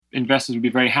investors would be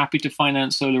very happy to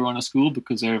finance solar on a school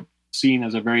because they're seen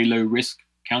as a very low risk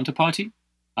counterparty.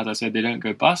 As I said, they don't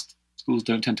go bust. Schools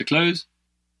don't tend to close.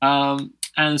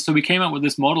 And so we came up with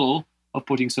this model of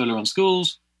putting solar on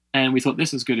schools. And we thought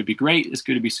this is going to be great. It's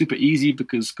going to be super easy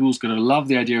because schools are going to love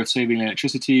the idea of saving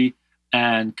electricity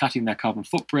and cutting their carbon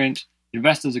footprint.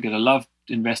 Investors are going to love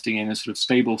investing in a sort of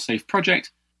stable, safe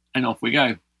project. And off we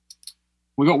go.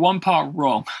 We got one part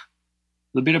wrong.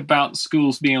 The bit about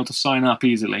schools being able to sign up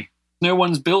easily. No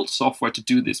one's built software to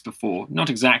do this before. Not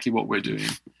exactly what we're doing.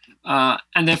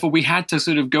 And therefore, we had to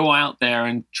sort of go out there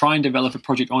and try and develop a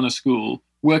project on a school,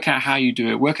 work out how you do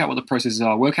it, work out what the processes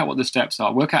are, work out what the steps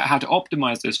are, work out how to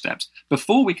optimize those steps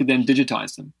before we could then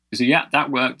digitize them. You say, yeah,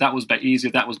 that worked, that was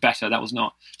easier, that was better, that was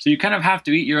not. So you kind of have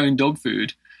to eat your own dog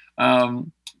food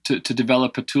to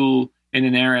develop a tool in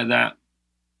an area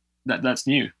that's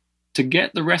new. To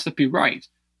get the recipe right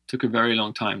took a very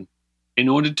long time. In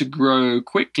order to grow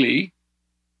quickly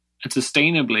and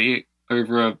sustainably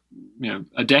over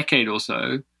a decade or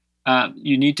so,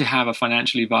 you need to have a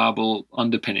financially viable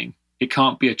underpinning. It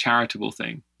can't be a charitable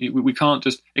thing. We can't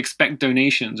just expect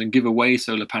donations and give away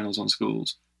solar panels on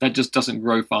schools. That just doesn't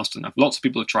grow fast enough. Lots of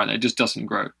people have tried that. It just doesn't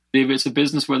grow. If it's a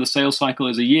business where the sales cycle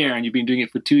is a year and you've been doing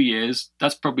it for 2 years,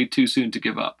 that's probably too soon to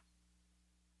give up.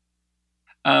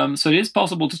 So it is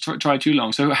possible to try too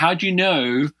long. So how do you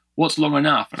know what's long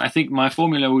enough? And I think my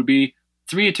formula would be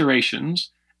 3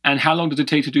 iterations. And how long does it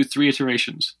take to do 3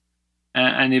 iterations?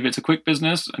 And if it's a quick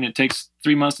business and it takes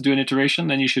 3 months to do an iteration,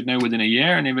 then you should know within a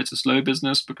year. And if it's a slow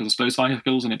business because of slow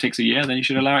cycles and it takes a year, then you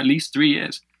should allow at least 3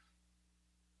 years.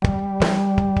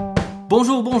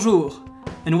 Bonjour,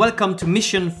 and welcome to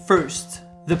Mission First,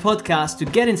 the podcast to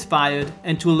get inspired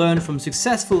and to learn from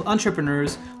successful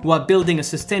entrepreneurs who are building a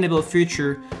sustainable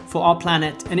future for our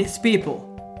planet and its people.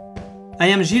 I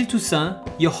am Gilles Toussaint,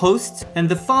 your host and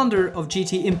the founder of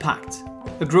GT Impact,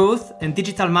 a growth and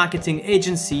digital marketing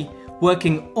agency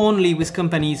working only with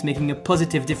companies making a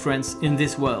positive difference in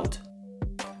this world.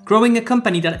 Growing a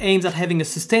company that aims at having a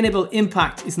sustainable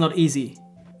impact is not easy.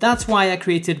 That's why I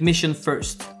created Mission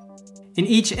First. In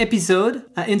each episode,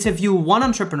 I interview one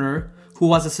entrepreneur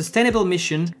who has a sustainable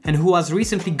mission and who has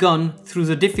recently gone through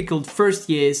the difficult first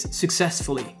years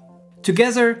successfully.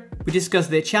 Together, we discuss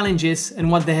their challenges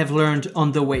and what they have learned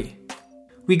on the way.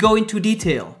 We go into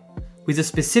detail with a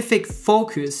specific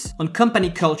focus on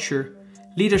company culture,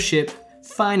 leadership,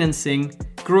 financing,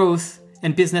 growth,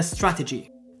 and business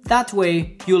strategy. That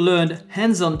way, you'll learn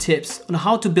hands-on tips on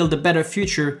how to build a better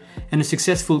future and a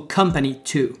successful company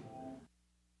too.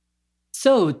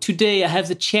 So today I have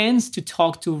the chance to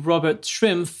talk to Robert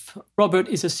Schrimpf. Robert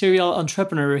is a serial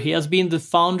entrepreneur. He has been the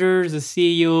founder, the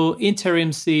CEO, interim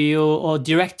CEO, or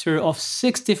director of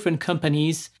 6 different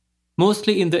companies,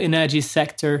 mostly in the energy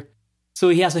sector. So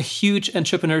he has a huge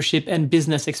entrepreneurship and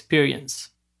business experience.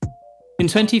 In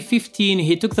 2015,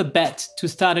 he took the bet to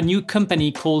start a new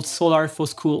company called Solar for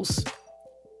Schools.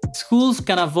 Schools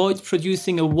can avoid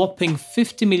producing a whopping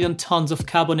 50 million tons of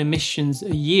carbon emissions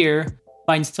a year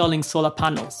by installing solar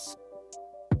panels.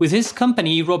 With his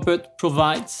company, Robert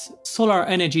provides solar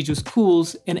energy to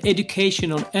schools and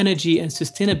education on energy and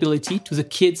sustainability to the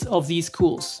kids of these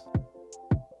schools.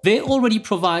 They already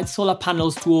provide solar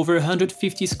panels to over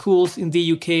 150 schools in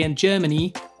the UK and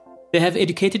Germany. They have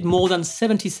educated more than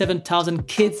 77,000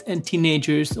 kids and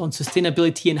teenagers on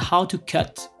sustainability and how to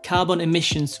cut carbon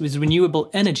emissions with renewable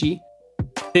energy.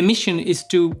 Their mission is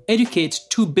to educate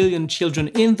 2 billion children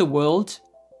in the world.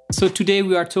 So today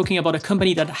we are talking about a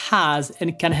company that has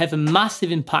and can have a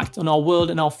massive impact on our world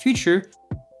and our future.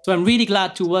 So I'm really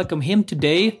glad to welcome him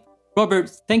today. Robert,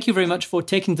 thank you very much for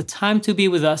taking the time to be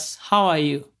with us. How are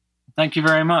you? Thank you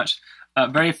very much.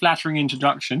 Very flattering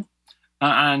introduction.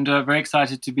 And very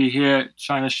excited to be here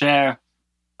trying to share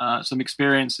some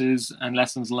experiences and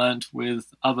lessons learned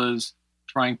with others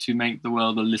trying to make the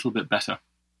world a little bit better.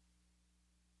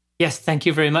 Yes, thank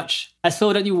you very much. I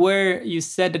saw that you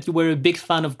said that you were a big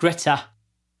fan of Greta,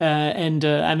 and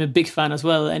I'm a big fan as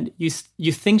well. And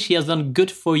you think she has done good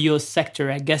for your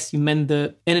sector. I guess you meant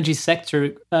the energy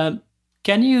sector.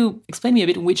 Can you explain me a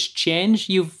bit which change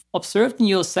you've observed in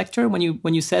your sector when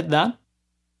you said that?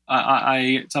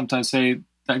 I sometimes say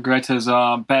that Greta's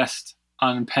our best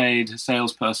unpaid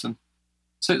salesperson.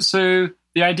 So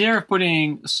the idea of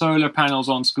putting solar panels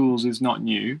on schools is not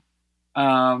new.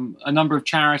 A number of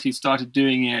charities started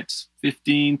doing it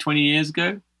 15, 20 years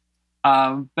ago.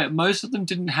 But most of them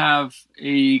didn't have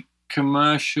a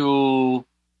commercial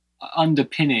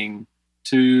underpinning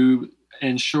to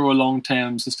ensure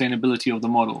long-term sustainability of the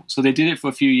model. So they did it for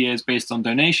a few years based on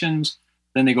donations.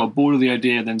 Then they got bored of the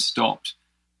idea, then stopped.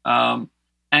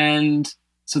 And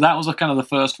So that was kind of the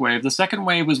first wave. The second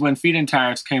wave was when feed-in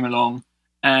tariffs came along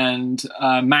and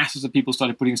masses of people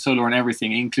started putting solar on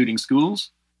everything, including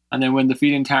schools. And then when the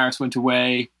feed-in tariffs went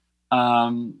away,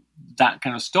 that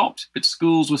kind of stopped. But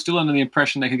schools were still under the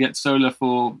impression they could get solar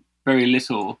for very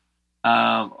little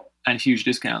and huge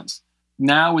discounts.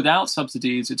 Now, without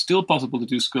subsidies, it's still possible to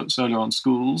do solar on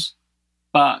schools,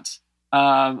 but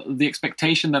the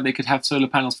expectation that they could have solar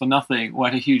panels for nothing or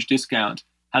at a huge discount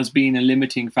has been a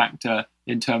limiting factor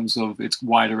in terms of its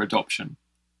wider adoption.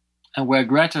 And where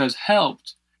Greta has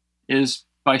helped is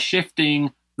by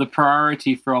shifting the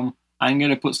priority from I'm going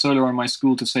to put solar on my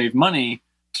school to save money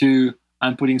to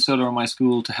I'm putting solar on my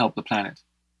school to help the planet.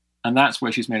 And that's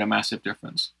where she's made a massive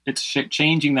difference. It's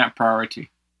changing that priority.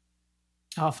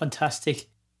 Oh, fantastic.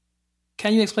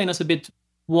 Can you explain us a bit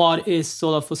what is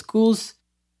Solar for Schools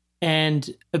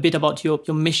and a bit about your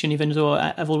mission, even though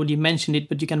I've already mentioned it,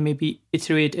 but you can maybe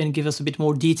iterate and give us a bit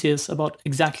more details about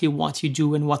exactly what you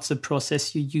do and what's the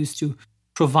process you use to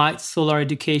provide solar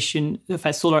education,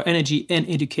 solar energy and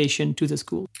education to the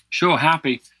school. Sure,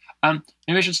 happy. Maybe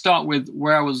I should start with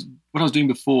what I was doing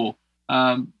before.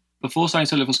 Before starting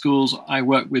Solar for Schools, I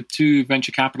worked with two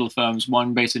venture capital firms,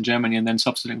 one based in Germany and then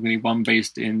subsequently one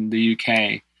based in the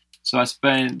UK. So I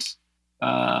spent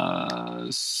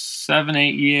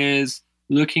 7-8 years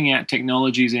looking at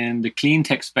technologies in the clean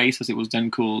tech space, as it was then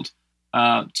called,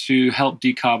 to help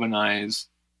decarbonize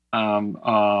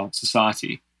our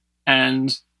society.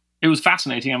 And it was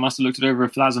fascinating. I must have looked at over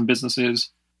 1,000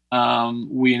 businesses.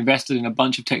 We invested in a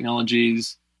bunch of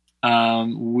technologies.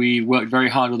 We worked very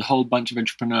hard with a whole bunch of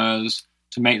entrepreneurs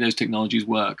to make those technologies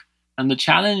work. And the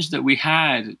challenge that we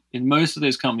had in most of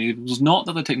those companies was not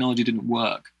that the technology didn't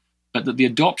work, but that the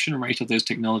adoption rate of those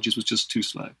technologies was just too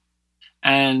slow.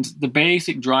 And the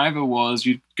basic driver was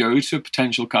you'd go to a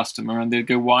potential customer and they'd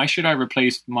go, why should I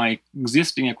replace my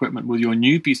existing equipment with your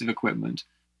new piece of equipment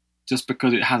just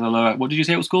because it has a lower, what did you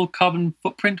say it was called? Carbon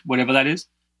footprint, whatever that is.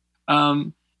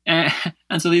 And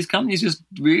so these companies just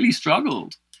really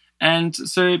struggled. And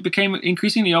so it became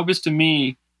increasingly obvious to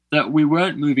me that we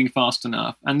weren't moving fast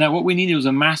enough and that what we needed was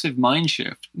a massive mind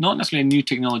shift, not necessarily a new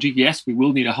technology. Yes, we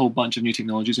will need a whole bunch of new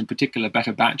technologies, in particular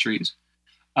better batteries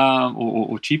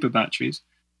or cheaper batteries.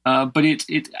 But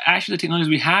it actually the technologies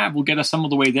we have will get us some of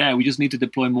the way there. We just need to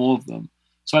deploy more of them.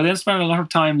 So I then spent a lot of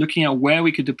time looking at where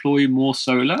we could deploy more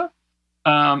solar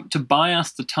to buy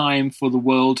us the time for the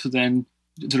world to then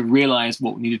sort of realize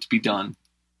what needed to be done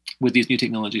with these new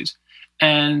technologies.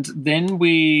 And then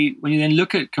when you then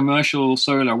look at commercial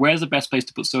solar, where's the best place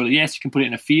to put solar? Yes, you can put it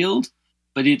in a field,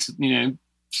 but it's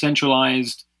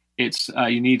centralized. It's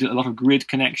you need a lot of grid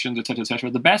connections, et cetera, et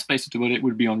cetera. The best place to put it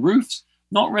would be on roofs,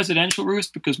 not residential roofs,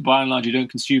 because by and large you don't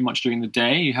consume much during the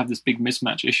day. You have this big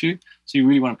mismatch issue. So you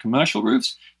really want commercial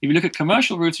roofs. If you look at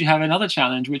commercial roofs, you have another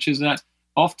challenge, which is that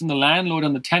often the landlord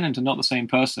and the tenant are not the same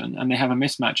person, and they have a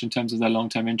mismatch in terms of their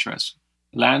long-term interests.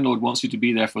 The landlord wants you to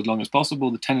be there for as long as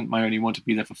possible. The tenant might only want to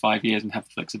be there for 5 years and have the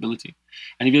flexibility.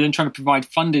 And if you're then trying to provide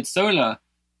funded solar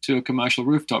to a commercial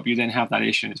rooftop, you then have that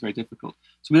issue, and it's very difficult.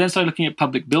 So we then started looking at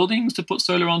public buildings to put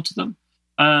solar onto them.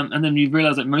 And then we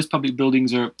realized that most public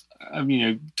buildings are,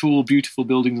 tall, beautiful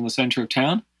buildings in the center of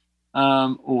town,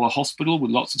 or a hospital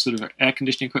with lots of sort of air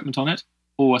conditioning equipment on it,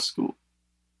 or a school.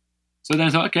 So then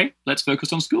I thought, okay, let's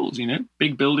focus on schools,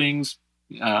 big buildings,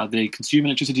 they consume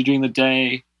electricity during the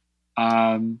day,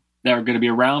 they're going to be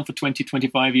around for 20,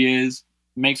 25 years,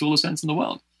 makes all the sense in the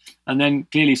world. And then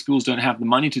clearly schools don't have the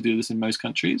money to do this in most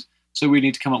countries, so we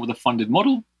need to come up with a funded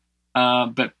model.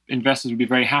 But investors would be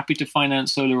very happy to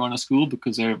finance solar on a school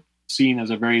because they're seen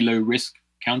as a very low risk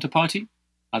counterparty.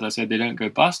 As I said, they don't go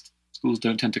bust. Schools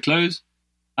don't tend to close.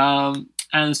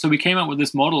 And so we came up with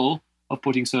this model of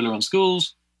putting solar on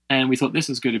schools. And we thought this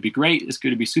is going to be great. It's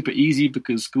going to be super easy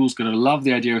because schools are going to love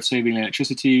the idea of saving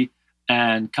electricity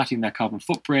and cutting their carbon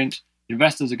footprint.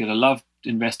 Investors are going to love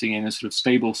investing in a sort of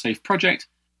stable, safe project.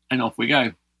 And off we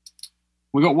go.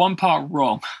 We got one part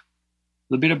wrong.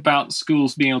 The bit about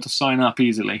schools being able to sign up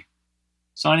easily.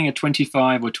 Signing a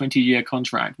 25 or 20-year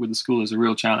contract with the school is a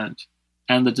real challenge.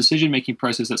 And the decision-making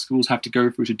process that schools have to go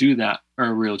through to do that are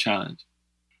a real challenge.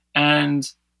 And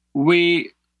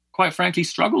we, quite frankly,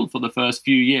 struggled for the first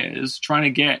few years trying to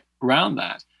get around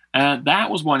that. That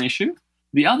was one issue.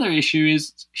 The other issue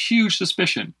is huge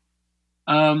suspicion.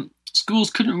 Schools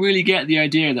couldn't really get the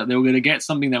idea that they were going to get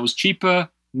something that was cheaper,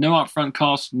 no upfront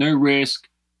cost, no risk,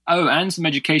 and some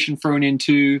education thrown in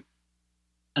too.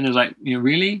 And it was like,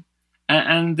 really?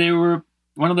 And they were,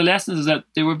 one of the lessons is that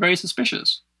they were very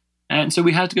suspicious. And so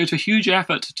we had to go to a huge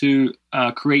effort to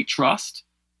create trust.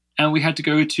 And we had to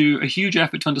go to a huge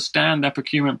effort to understand their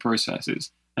procurement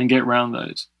processes and get around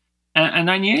those. and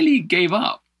I nearly gave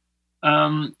up.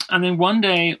 And then one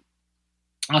day,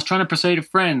 I was trying to persuade a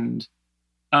friend,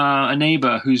 a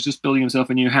neighbor who's just building himself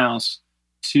a new house,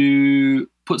 to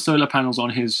put solar panels on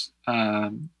his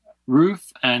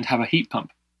roof and have a heat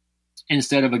pump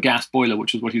instead of a gas boiler,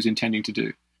 which was what he was intending to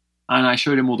do. And I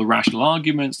showed him all the rational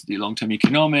arguments, the long-term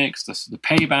economics, the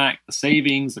payback, the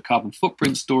savings, the carbon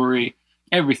footprint story,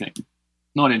 everything.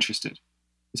 Not interested.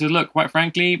 He said, look, quite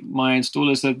frankly, my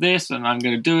installer said this, and I'm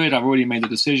going to do it. I've already made the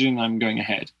decision. I'm going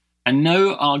ahead. And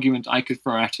no argument I could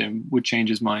throw at him would change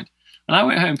his mind. And I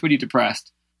went home pretty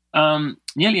depressed,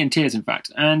 nearly in tears, in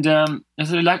fact. And I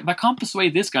said, like, I can't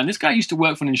persuade this guy. And this guy used to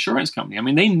work for an insurance company. I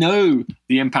mean, they know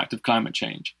the impact of climate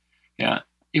change. Yeah.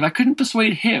 If I couldn't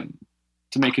persuade him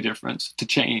to make a difference, to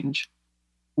change,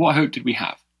 what hope did we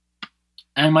have?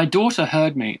 And my daughter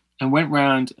heard me and went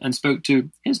round and spoke to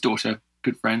his daughter,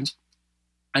 good friends.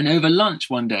 And over lunch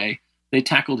one day, they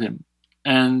tackled him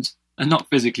and not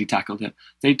physically tackled him.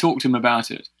 They talked to him about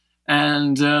it.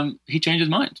 And he changed his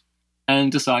mind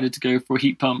and decided to go for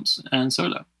heat pumps and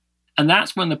solar. And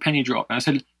that's when the penny dropped. And I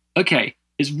said, okay,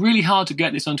 it's really hard to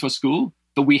get this onto a school,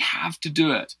 but we have to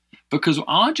do it because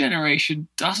our generation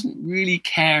doesn't really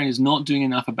care and is not doing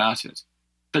enough about it.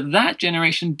 But that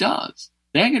generation does.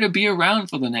 They're going to be around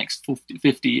for the next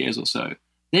 50 years or so.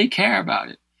 They care about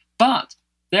it. But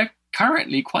they're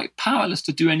currently quite powerless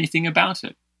to do anything about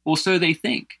it, or so they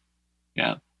think.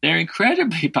 Yeah, they're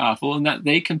incredibly powerful in that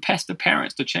they can pester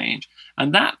parents to change.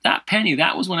 And that penny,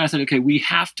 that was when I said, okay, we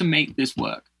have to make this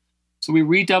work. So we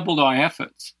redoubled our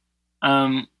efforts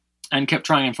and kept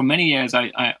trying. And for many years,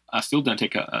 I still don't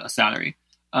take a salary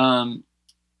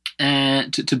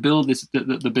and to build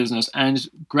the business and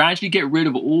gradually get rid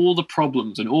of all the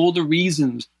problems and all the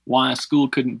reasons why a school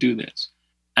couldn't do this.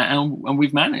 And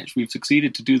we've managed. We've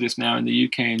succeeded to do this now in the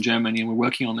UK and Germany, and we're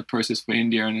working on the process for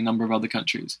India and a number of other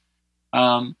countries.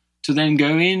 To then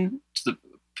go in to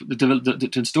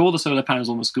install the solar panels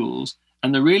on the schools.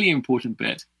 And the really important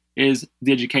bit is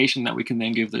the education that we can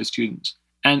then give those students.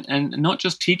 And not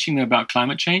just teaching them about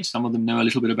climate change, some of them know a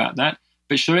little bit about that,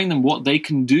 but showing them what they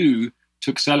can do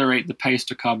to accelerate the pace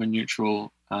to carbon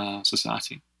neutral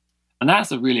society. And that's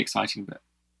the really exciting bit.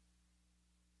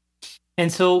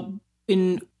 And so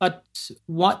at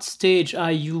what stage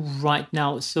are you right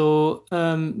now? So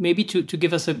maybe to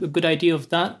give us a good idea of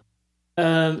that,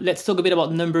 let's talk a bit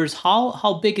about numbers.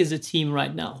 How big is the team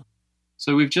right now?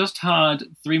 So we've just hired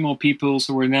 3 more people.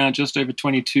 So we're now just over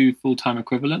 22 full-time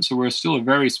equivalents. So we're still a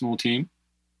very small team.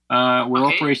 We're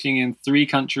operating in 3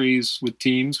 countries with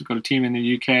teams. We've got a team in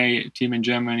the UK, a team in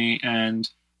Germany, and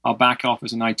our back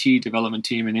office and IT development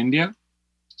team in India.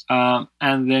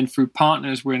 And then through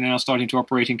partners, we're now starting to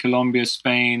operate in Colombia,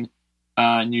 Spain,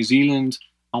 New Zealand,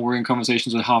 and we're in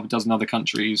conversations with half a dozen other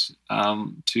countries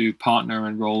to partner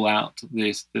and roll out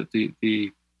the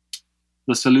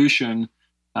solution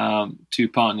to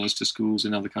partners to schools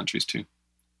in other countries too.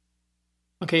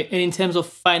 Okay, and in terms of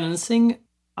financing,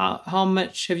 how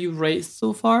much have you raised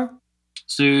so far?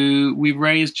 So we've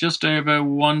raised just over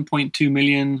 1.2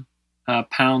 million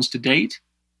pounds to date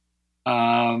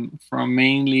from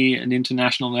mainly an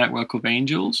international network of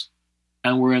angels.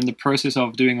 And we're in the process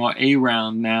of doing our A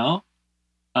round now,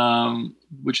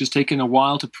 which has taken a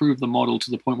while to prove the model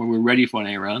to the point where we're ready for an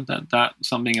A round. That's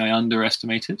something I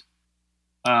underestimated.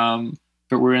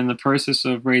 But we're in the process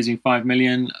of raising 5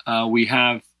 million. We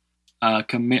have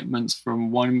commitments for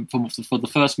the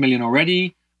first million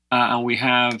already, and we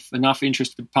have enough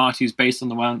interested parties based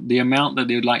on the amount that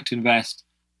they would like to invest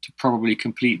to probably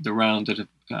complete the round at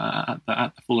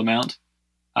the full amount.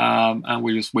 And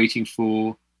we're just waiting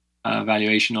for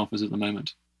valuation offers at the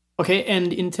moment. Okay,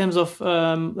 and in terms of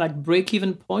like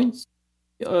break-even points,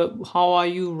 how are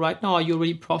you right now? Are you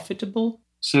already profitable?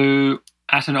 So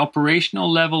at an operational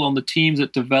level on the teams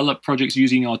that develop projects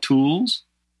using our tools,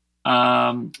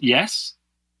 yes,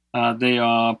 they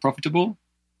are profitable.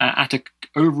 At an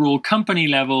overall company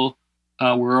level,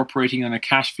 we're operating on a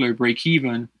cash flow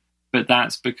break-even, but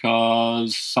that's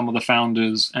because some of the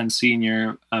founders and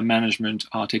senior management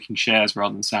are taking shares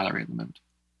rather than salary at the moment.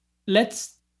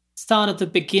 Let's start at the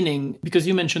beginning, because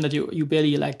you mentioned that you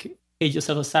barely paid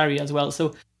yourself a salary as well.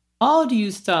 So how do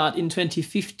you start in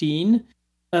 2015?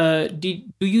 Do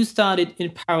you start it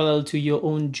in parallel to your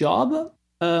own job?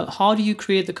 How do you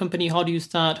create the company? How do you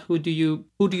start? Who do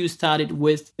you start it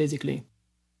with, basically?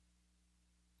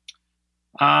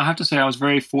 I have to say I was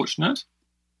very fortunate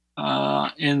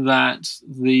in that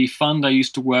the fund I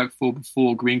used to work for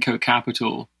before Greencoat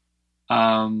Capital,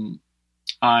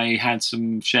 I had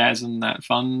some shares in that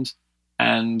fund,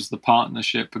 and the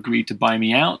partnership agreed to buy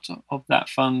me out of that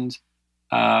fund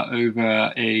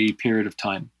over a period of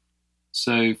time.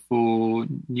 So for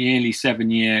nearly 7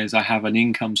 years, I have an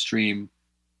income stream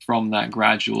from that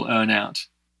gradual earnout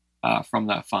from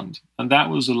that fund. And that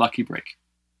was a lucky break.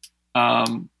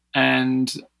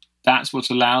 And that's what's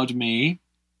allowed me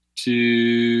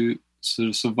to sort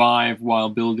of survive while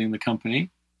building the company.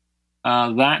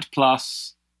 That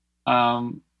plus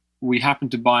we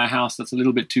happened to buy a house that's a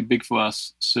little bit too big for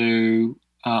us. So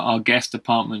our guest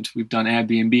apartment, we've done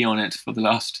Airbnb on it for the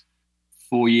last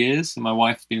 4 years, and my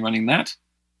wife's been running that.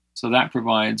 So that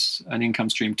provides an income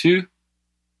stream too.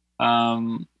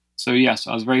 So yes,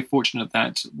 I was very fortunate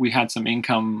that we had some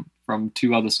income from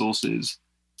 2 other sources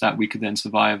that we could then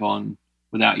survive on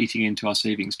without eating into our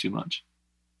savings too much.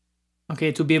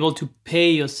 Okay, to be able to pay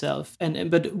yourself.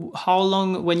 But how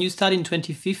long, when you start in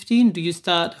 2015,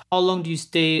 how long do you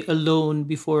stay alone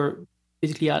before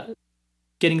basically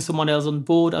getting someone else on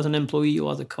board as an employee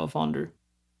or as a co-founder?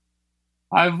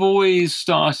 I've always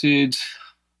started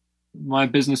my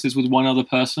businesses with one other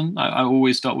person. I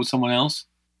always start with someone else.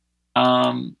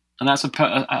 And that's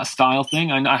a style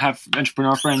thing. I have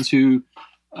entrepreneur friends who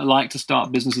like to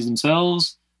start businesses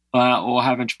themselves, or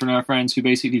have entrepreneur friends who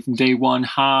basically from day one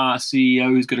hire a CEO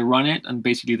who's going to run it, and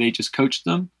basically they just coach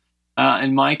them.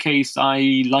 In my case,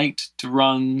 I liked to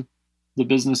run the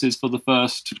businesses for the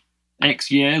first X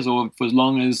years, or for as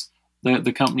long as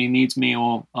the company needs me,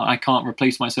 or I can't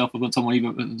replace myself with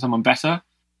someone better.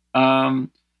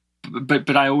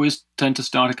 But I always tend to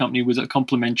start a company with a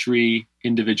complementary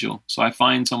individual. So I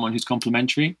find someone who's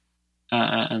complementary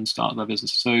and start their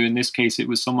business. So in this case, it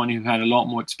was someone who had a lot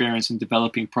more experience in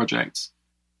developing projects,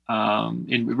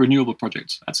 in renewable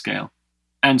projects at scale,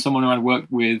 and someone who I'd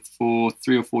worked with for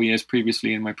 3 or 4 years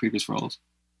previously in my previous roles.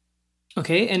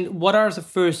 Okay, and what are the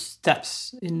first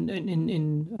steps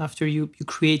in after you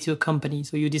create your company?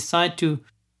 So you decide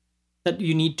that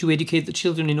you need to educate the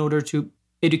children in order to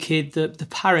educate the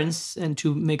parents, and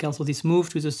to make also this move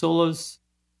to the solar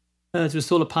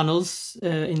panels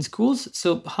in schools.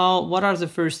 So what are the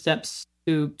first steps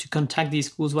to contact these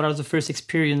schools? What are the first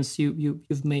experience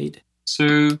you've made?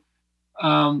 So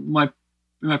in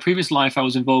my previous life, I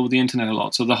was involved with the internet a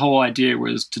lot. So the whole idea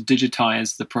was to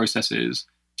digitize the processes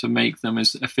to make them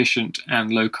as efficient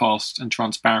and low cost and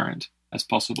transparent as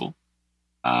possible.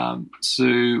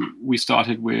 So we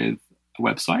started with a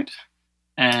website,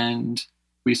 and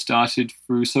we started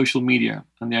through social media.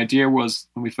 And the idea was,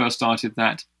 when we first started,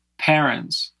 that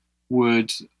parents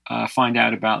would find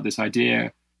out about this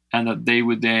idea, and that they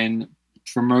would then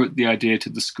promote the idea to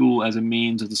the school as a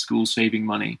means of the school saving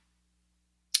money.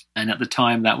 And at the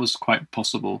time, that was quite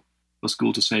possible for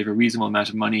school to save a reasonable amount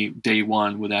of money day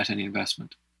one without any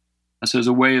investment. And so as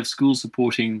a way of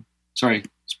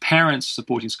parents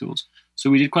supporting schools. So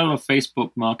we did quite a lot of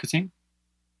Facebook marketing,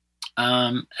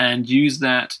 and used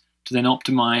that to then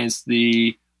optimize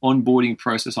the onboarding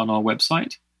process on our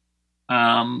website,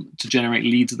 to generate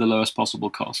leads at the lowest possible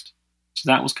cost.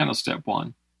 So that was kind of step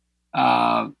one.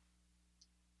 And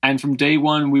from day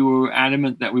one, we were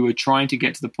adamant that we were trying to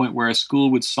get to the point where a school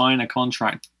would sign a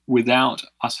contract without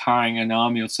us hiring an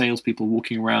army of salespeople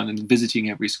walking around and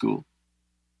visiting every school,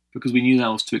 because we knew that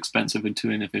was too expensive and too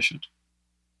inefficient.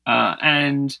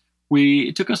 And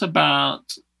it took us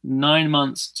about 9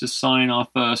 months to sign our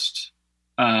first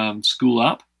school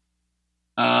up.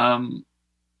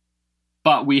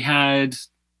 But we had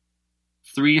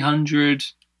 300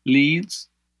 leads.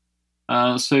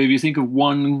 So if you think of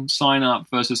one sign up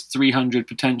versus 300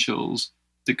 potentials,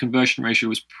 the conversion ratio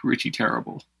was pretty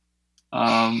terrible.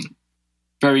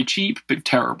 Very cheap, but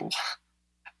terrible.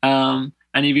 And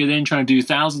if you're then trying to do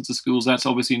thousands of schools, that's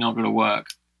obviously not going to work.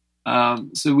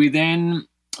 So we then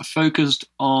focused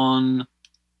on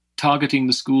targeting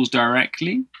the schools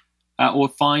directly, or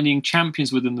finding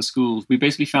champions within the schools. We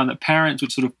basically found that parents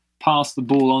would sort of pass the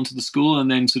ball onto the school and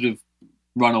then sort of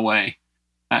run away.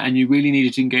 And you really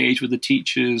needed to engage with the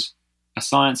teachers, a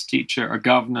science teacher, a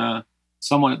governor,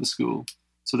 someone at the school.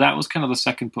 So that was kind of the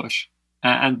second push.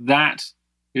 And that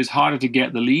is harder to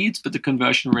get the leads, but the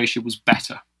conversion ratio was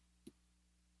better.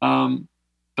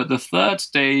 But the third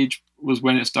stage was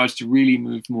when it started to really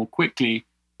move more quickly,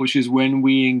 which is when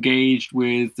we engaged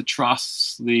with the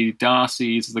trusts, the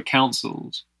dioceses, the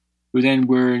councils, who then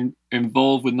were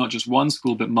involved with not just one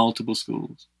school, but multiple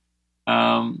schools.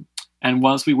 And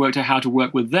once we worked out how to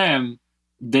work with them,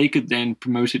 they could then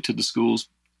promote it to the schools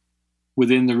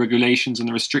within the regulations and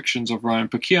the restrictions of our own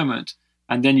procurement.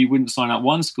 And then you wouldn't sign up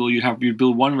one school, you'd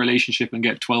build one relationship and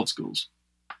get 12 schools.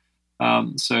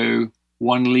 So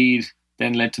one lead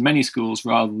then led to many schools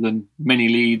rather than many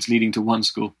leads leading to one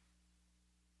school.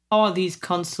 How are these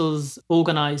councils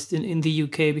organized in the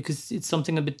UK? Because it's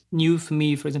something a bit new for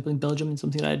me. For example, in Belgium, it's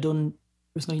something that I don't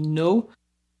personally know.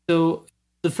 So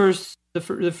the first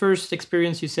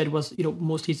experience you said was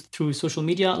mostly through social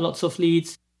media, lots of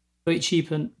leads, very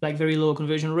cheap and like very low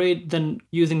conversion rate. Then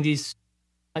using these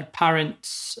like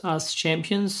parents as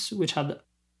champions, which had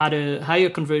a higher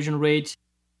conversion rate,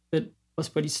 but was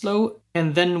pretty slow.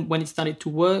 And then when it started to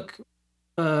work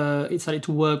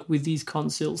with these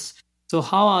councils. So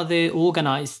how are they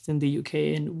organized in the UK,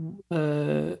 and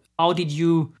how did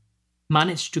you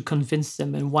manage to convince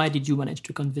them, and why did you manage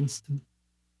to convince them?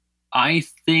 I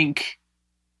think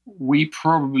we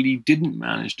probably didn't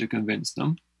manage to convince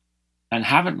them and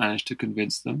haven't managed to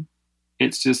convince them.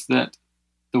 It's just that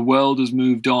the world has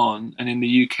moved on. And in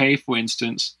the UK, for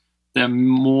instance, there are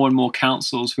more and more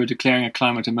councils who are declaring a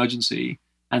climate emergency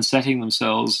and setting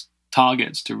themselves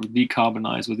targets to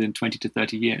decarbonize within 20 to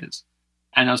 30 years.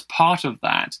 And as part of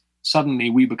that, suddenly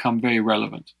we become very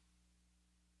relevant.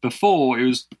 Before, it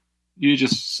was you're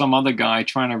just some other guy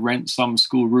trying to rent some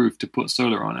school roof to put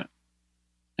solar on it.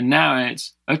 And now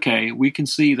it's, okay, we can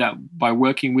see that by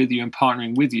working with you and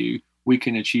partnering with you, we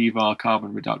can achieve our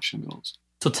carbon reduction goals.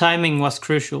 So timing was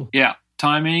crucial. Yeah,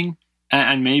 timing.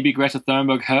 And maybe Greta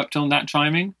Thunberg helped on that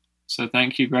timing. So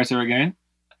thank you, Greta, again.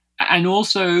 And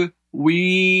also,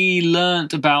 we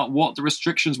learned about what the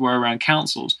restrictions were around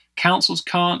councils. Councils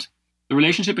can't, the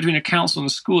relationship between a council and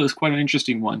a school is quite an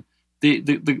interesting one.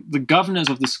 The governors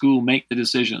of the school make the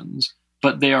decisions,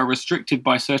 but they are restricted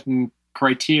by certain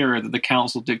criteria that the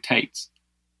council dictates.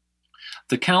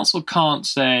 The council can't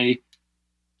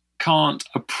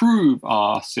approve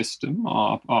our system,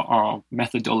 our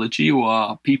methodology, or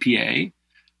our PPA,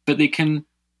 but they can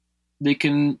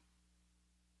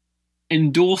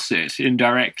endorse it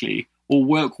indirectly or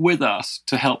work with us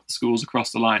to help the schools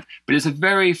across the line. But it's a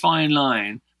very fine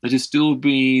line that is still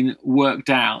being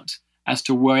worked out as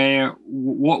to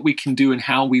what we can do and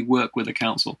how we work with the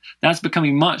council. That's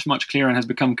becoming much, much clearer and has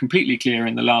become completely clear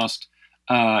in the last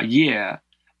year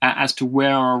as to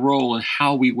where our role and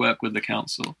how we work with the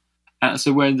council.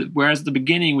 So whereas at the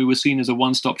beginning we were seen as a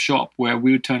one-stop shop where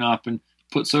we would turn up and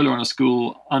put solar on a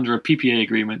school under a PPA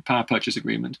agreement, power purchase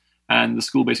agreement, and the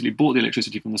school basically bought the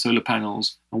electricity from the solar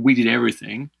panels and we did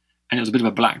everything, and it was a bit of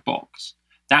a black box.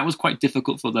 That was quite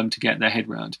difficult for them to get their head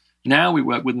around. Now we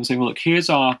work with them saying, well, look, here's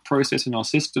our process and our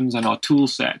systems and our tool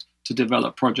set to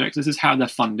develop projects. This is how they're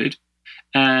funded,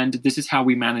 and this is how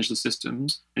we manage the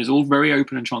systems. It's all very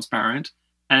open and transparent,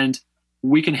 and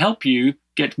we can help you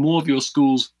get more of your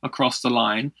schools across the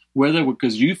line, whether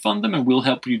because you fund them and we'll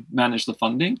help you manage the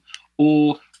funding,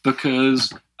 or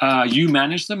because you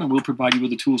manage them and we'll provide you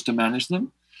with the tools to manage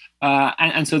them.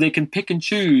 And so they can pick and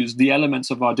choose the elements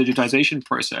of our digitization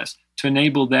process to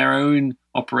enable their own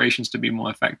operations to be more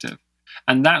effective.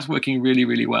 And that's working really,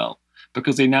 really well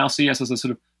because they now see us as a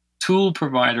sort of tool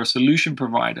provider, solution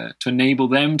provider to enable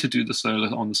them to do the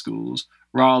solar on the schools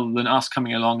rather than us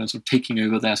coming along and sort of taking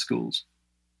over their schools.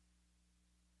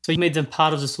 So you made them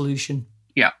part of the solution.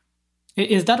 Yeah.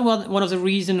 Is that one of the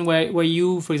reasons where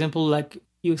you, for example, like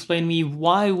you explained to me,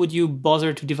 why would you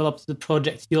bother to develop the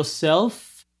project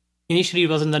yourself? Initially,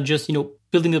 wasn't that just,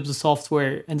 building up the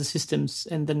software and the systems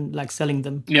and then like selling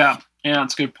them? Yeah,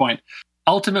 that's a good point.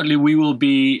 Ultimately, we will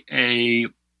be a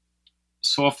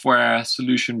software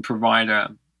solution provider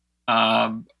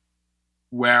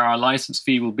where our license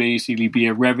fee will basically be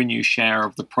a revenue share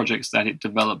of the projects that it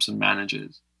develops and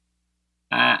manages.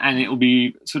 And it will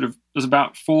be there's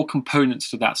about 4 components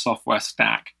to that software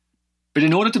stack. But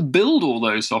in order to build all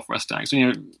those software stacks,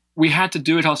 we had to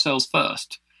do it ourselves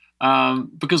first.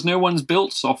 Because no one's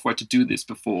built software to do this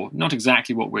before, not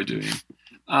exactly what we're doing.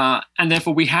 And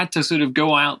therefore we had to sort of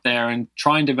go out there and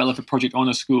try and develop a project on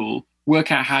a school,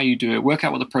 work out how you do it, work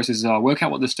out what the processes are, work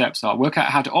out what the steps are, work out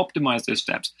how to optimize those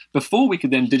steps before we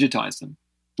could then digitize them.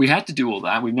 We had to do all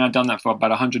that. We've now done that for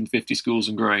about 150 schools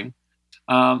and growing.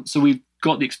 So we've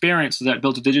got the experience that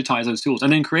built to digitize those tools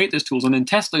and then create those tools and then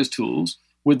test those tools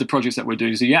with the projects that we're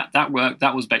doing. So yeah, that worked,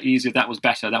 that was easier, that was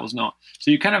better, that was not.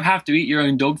 So you kind of have to eat your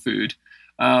own dog food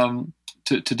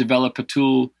to develop a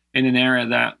tool in an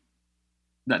area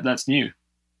that's new.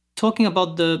 Talking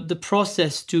about the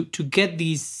process to get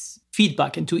these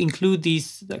feedback and to include the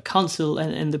council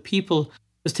and the people,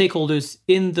 the stakeholders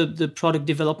in the product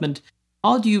development,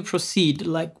 how do you proceed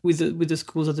like with the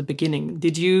schools at the beginning?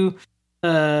 Did you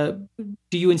do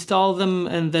you install them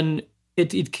and then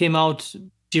it came out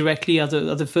directly as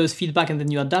the first feedback and then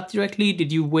you adapt directly?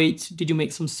 Did you wait? Did you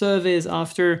make some surveys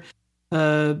after?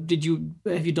 Have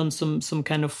you done some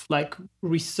kind of like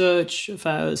research,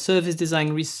 service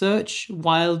design research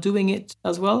while doing it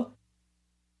as well?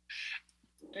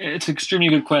 It's an extremely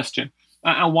good question.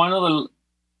 And one of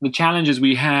the challenges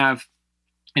we have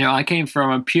I came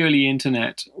from a purely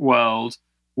internet world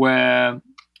where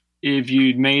if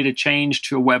you'd made a change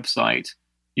to a website,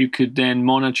 you could then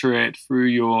monitor it through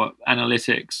your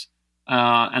analytics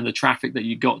and the traffic that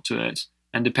you got to it.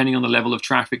 And depending on the level of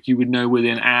traffic, you would know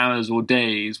within hours or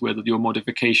days whether your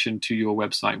modification to your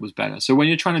website was better. So when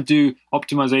you're trying to do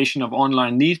optimization of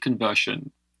online lead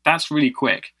conversion, that's really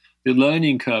quick. The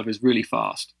learning curve is really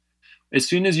fast. As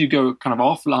soon as you go kind of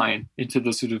offline into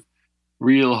the sort of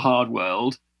real hard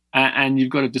world, and you've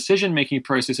got a decision-making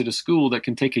process at a school that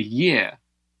can take a year,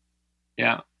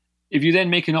 if you then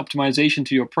make an optimization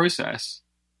to your process,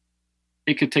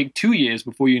 it could take 2 years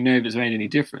before you know if it's made any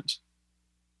difference.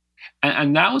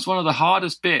 And that was one of the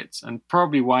hardest bits, and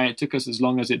probably why it took us as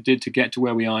long as it did to get to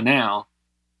where we are now,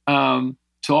 to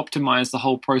optimize the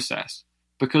whole process,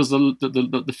 because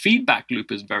the feedback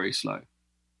loop is very slow.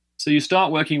 So you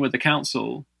start working with the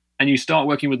council, and you start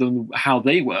working with them how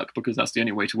they work, because that's the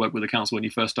only way to work with the council when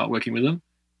you first start working with them.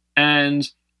 And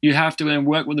you have to then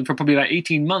work with them for probably about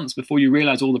 18 months before you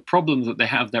realize all the problems that they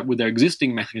have that with their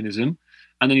existing mechanism.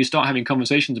 And then you start having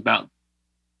conversations about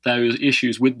those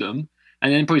issues with them.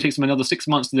 And then it probably takes them another 6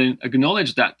 months to then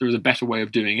acknowledge that there is a better way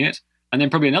of doing it. And then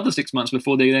probably another 6 months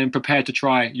before they then prepare to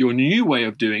try your new way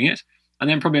of doing it. And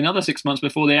then probably another 6 months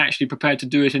before they actually prepare to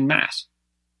do it in mass.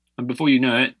 And before you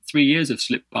know it, 3 years have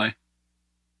slipped by.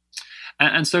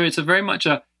 And so it's a very much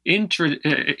a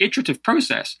iterative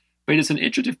process, but it's an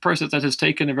iterative process that has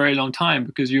taken a very long time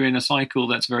because you're in a cycle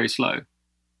that's very slow.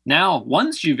 Now,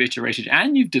 once you've iterated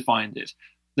and you've defined it,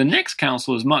 the next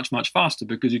council is much, much faster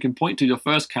because you can point to your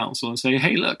first council and say,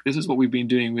 hey, look, this is what we've been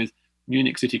doing with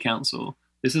Munich City Council.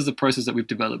 This is the process that we've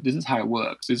developed. This is how it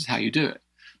works. This is how you do it.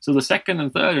 So the second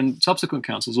and third and subsequent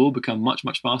councils all become much,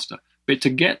 much faster. But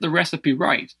to get the recipe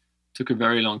right took a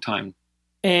very long time.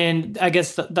 And I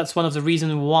guess that's one of the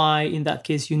reasons why, in that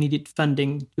case, you needed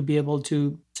funding to be able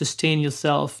to sustain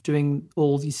yourself during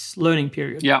all this learning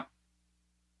period. Yeah.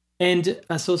 And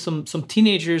I saw some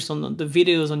teenagers on the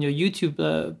videos on your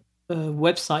YouTube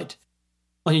website,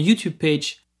 on your YouTube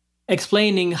page,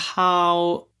 explaining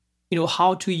how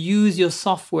to use your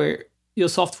software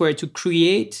to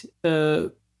create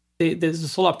the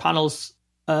solar panels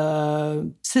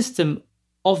system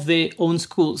of their own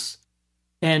schools.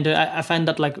 And I find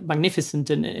that like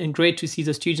magnificent and great to see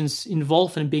the students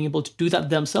involved and being able to do that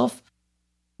themselves.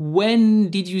 When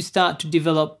did you start to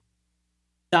develop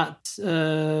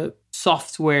that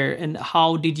software, and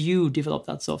how did you develop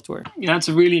that software? Yeah, that's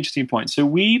a really interesting point. So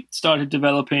we started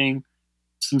developing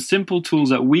some simple tools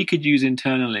that we could use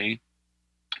internally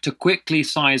to quickly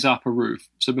size up a roof.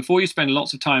 So before you spend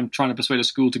lots of time trying to persuade a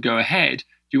school to go ahead,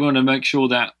 you want to make sure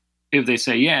that if they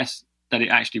say yes, that it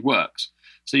actually works.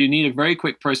 So you need a very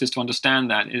quick process to understand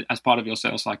that as part of your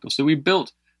sales cycle. So we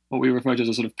built what we refer to as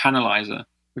a sort of panelizer,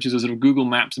 which is a sort of Google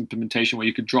Maps implementation where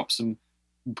you could drop some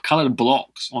colored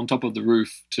blocks on top of the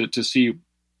roof to see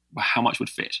how much would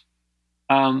fit.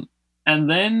 And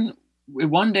then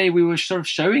one day we were sort of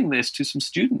showing this to some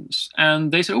students,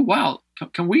 and they said, oh, wow,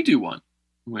 can we do one?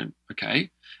 I went, okay.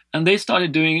 And they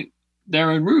started doing their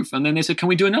own roof. And then they said, can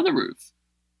we do another roof?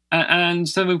 And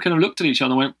so we kind of looked at each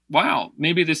other and went, wow,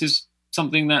 maybe this is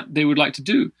something that they would like to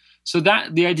do. So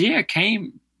that the idea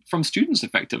came from students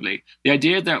effectively. The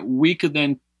idea that we could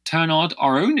then turn on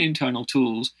our own internal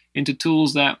tools into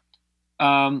tools that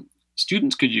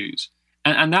students could use.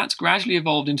 And that's gradually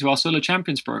evolved into our Solar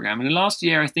Champions program. And in the last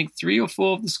year, I think 3 or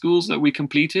 4 of the schools that we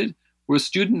completed were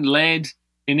student-led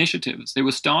initiatives. They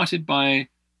were started by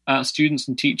students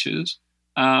and teachers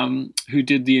who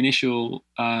did the initial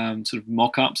sort of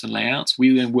mock-ups and layouts.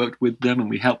 We then worked with them and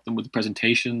we helped them with the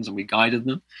presentations and we guided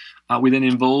them. We then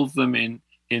involved them in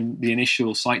the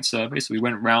initial site survey. So we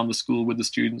went around the school with the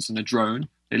students in a drone.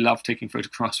 They loved taking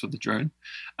photographs with the drone.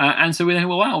 And so we then,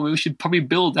 well, wow, we should probably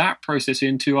build that process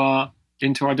into our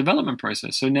development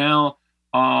process. So now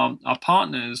our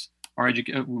partners,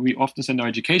 we often send our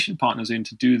education partners in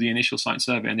to do the initial site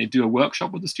survey, and they do a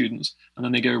workshop with the students, and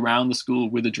then they go around the school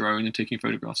with a drone and taking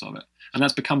photographs of it. And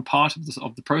that's become part of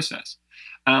the process.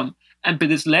 But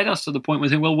it's led us to the point where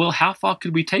saying, well, how far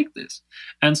could we take this?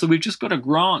 And so we've just got a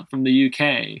grant from the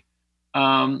UK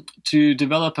to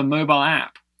develop a mobile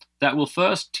app that will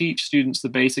first teach students the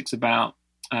basics about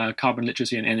carbon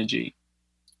literacy and energy.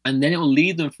 And then it will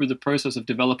lead them through the process of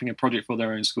developing a project for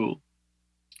their own school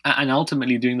and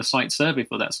ultimately doing the site survey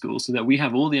for that school so that we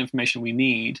have all the information we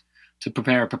need to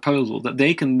prepare a proposal that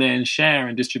they can then share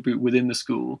and distribute within the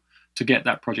school to get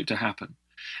that project to happen.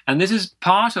 And this is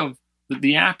part of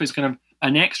the app is kind of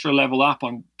an extra level up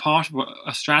on part of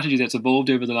a strategy that's evolved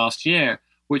over the last year,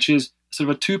 which is sort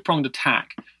of a two-pronged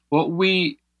attack. What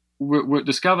we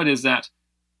discovered is that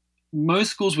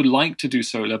most schools would like to do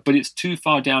solar, but it's too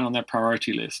far down on their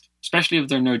priority list, especially if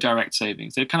there are no direct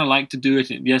savings. They kind of like to do it.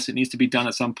 Yes, it needs to be done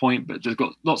at some point, but they've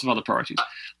got lots of other priorities.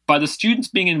 By the students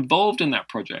being involved in that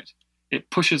project, it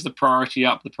pushes the priority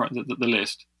up the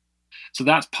list. So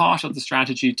that's part of the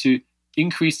strategy to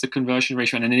increase the conversion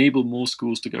ratio and enable more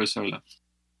schools to go solar.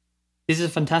 This is a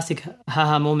fantastic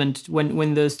haha moment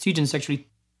when the students actually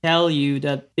tell you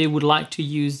that they would like to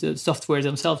use the software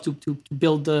themselves to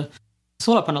build the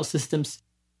solar panel systems.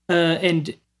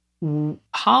 And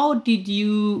how did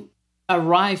you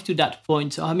arrive to that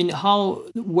point? So, I mean,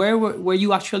 where were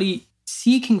you actually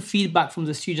seeking feedback from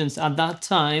the students at that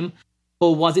time,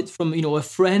 or was it from a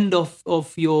friend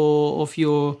of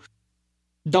your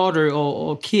daughter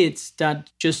or kids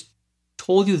that just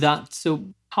told you that? So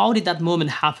how did that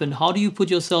moment happen? How do you put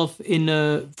yourself in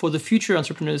for the future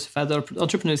entrepreneurs, for the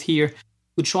entrepreneurs here,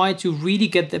 who try to really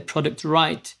get their product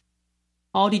right?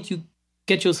 How did you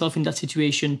get yourself in that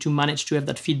situation to manage to have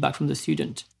that feedback from the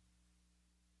student?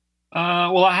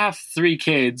 Well, I have 3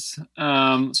 kids,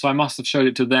 so I must have showed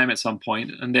it to them at some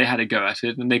point, and they had a go at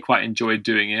it, and they quite enjoyed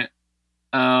doing it.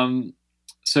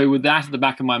 So with that at the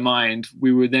back of my mind,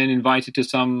 we were then invited to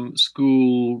some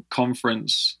school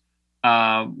conference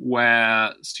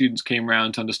where students came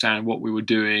around to understand what we were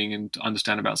doing and to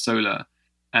understand about solar.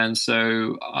 And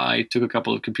so I took a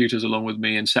couple of computers along with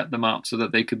me and set them up so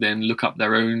that they could then look up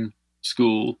their own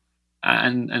school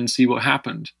and see what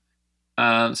happened.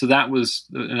 So that was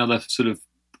another sort of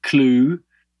clue,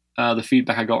 the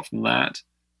feedback I got from that.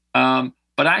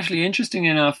 But actually, interesting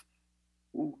enough,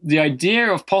 the idea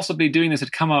of possibly doing this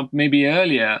had come up maybe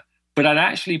earlier, but I'd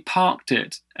actually parked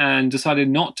it and decided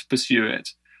not to pursue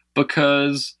it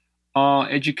because our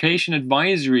education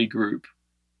advisory group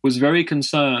was very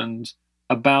concerned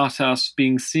about us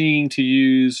being seen to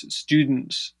use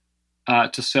students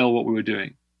to sell what we were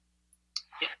doing.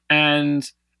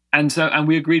 And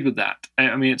we agreed with that.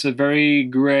 I mean, it's a very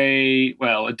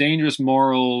a dangerous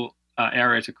moral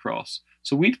area to cross.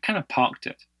 So we kind of parked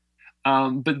it.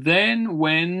 But then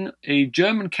when a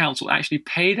German council actually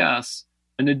paid us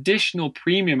an additional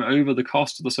premium over the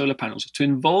cost of the solar panels to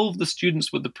involve the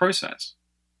students with the process.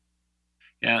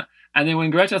 Yeah. And then when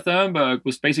Greta Thunberg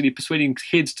was basically persuading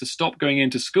kids to stop going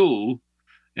into school,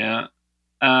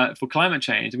 for climate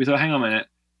change, we thought, hang on a minute,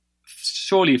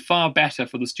 surely far better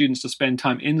for the students to spend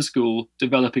time in school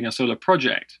developing a solar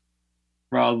project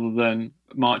rather than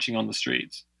marching on the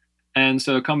streets. And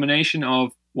so a combination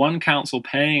of one council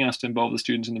paying us to involve the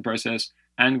students in the process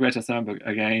and Greta Thunberg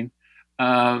again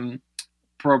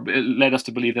led us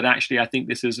to believe that actually I think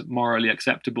this is morally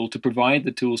acceptable to provide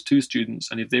the tools to students,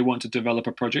 and if they want to develop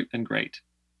a project, then great.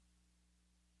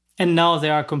 And now they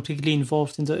are completely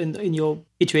involved in your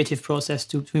iterative process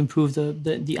to improve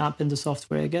the app and the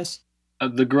software, I guess.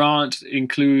 The grant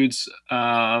includes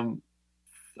 3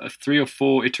 or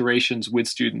 4 iterations with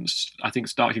students. I think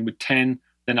starting with 10,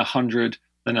 then 100,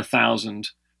 then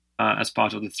 1,000 as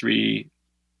part of the 3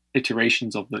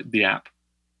 iterations of the app.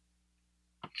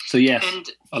 So yes,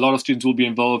 a lot of students will be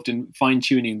involved in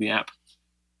fine-tuning the app.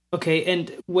 Okay,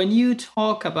 and when you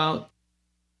talk about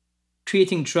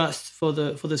creating trust for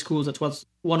the schools, that was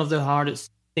one of the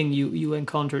hardest thing you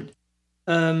encountered.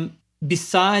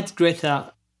 Besides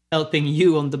Greta helping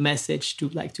you on the message to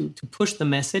push the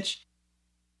message,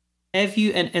 have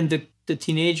you and the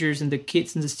teenagers and the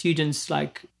kids and the students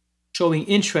showing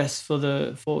interest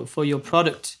for your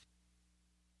product?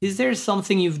 Is there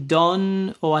something you've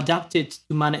done or adapted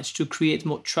to manage to create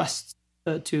more trust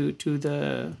with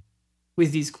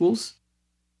these schools?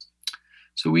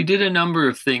 So we did a number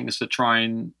of things to try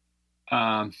and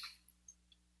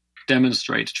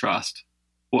demonstrate trust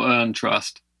or earn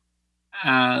trust.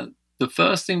 The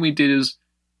first thing we did is,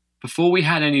 before we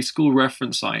had any school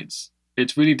reference sites,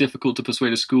 it's really difficult to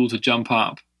persuade a school to jump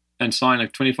up and sign a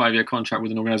 25-year contract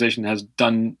with an organization that has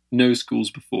done no schools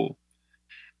before.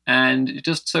 And it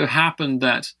just so happened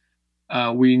that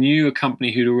we knew a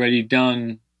company who'd already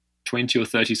done 20 or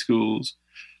 30 schools,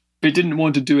 but didn't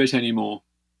want to do it anymore.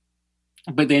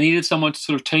 But they needed someone to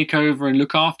sort of take over and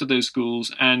look after those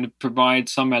schools and provide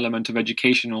some element of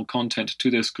educational content to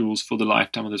those schools for the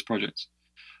lifetime of those projects.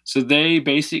 So they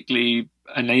basically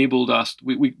enabled us,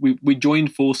 we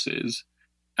joined forces,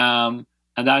 and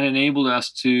that enabled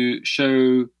us to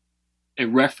show a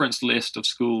reference list of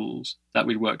schools that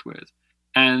we'd worked with.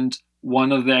 And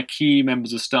one of their key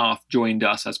members of staff joined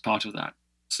us as part of that.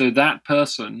 So that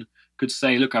person could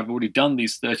say, look, I've already done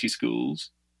these 30 schools,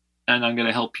 and I'm going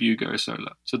to help you go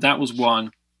solar. So that was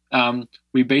one.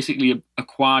 We basically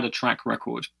acquired a track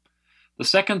record. The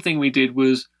second thing we did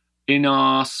was, in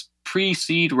our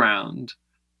pre-seed round,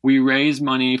 we raised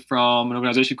money from an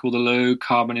organization called the Low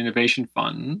Carbon Innovation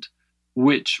Fund,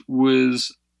 which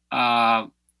was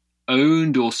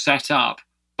owned or set up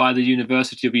by the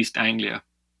University of East Anglia.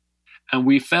 And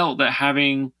we felt that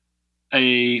having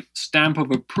a stamp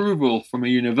of approval from a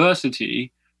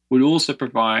university would also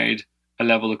provide a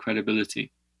level of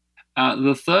credibility.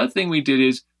 The third thing we did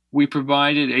is we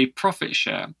provided a profit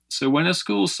share. So when a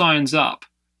school signs up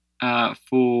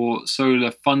for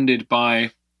solar funded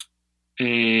by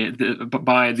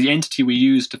the entity we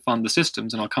use to fund the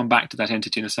systems, and I'll come back to that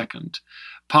entity in a second,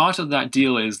 part of that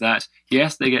deal is that,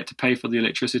 yes, they get to pay for the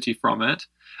electricity from it,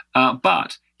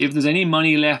 but if there's any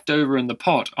money left over in the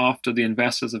pot after the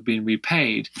investors have been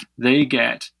repaid, they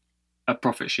get a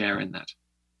profit share in that.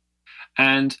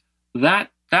 And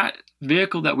that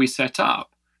vehicle that we set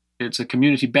up, it's a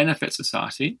community benefit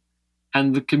society,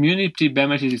 and the community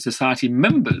benefit society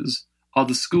members are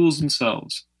the schools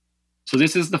themselves. So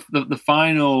this is the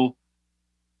final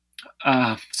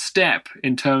step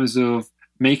in terms of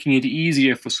making it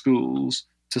easier for schools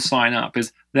to sign up.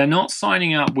 Is they're not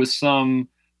signing up with some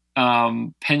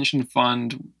pension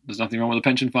fund, there's nothing wrong with a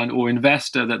pension fund, or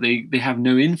investor that they have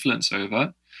no influence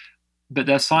over, but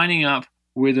they're signing up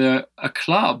with a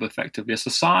club, effectively, a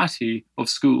society of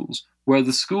schools, where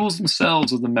the schools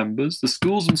themselves are the members, the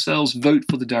schools themselves vote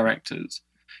for the directors.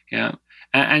 Yeah.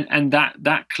 And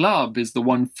that club is the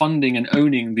one funding and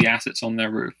owning the assets on their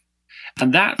roof.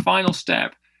 And that final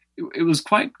step, it was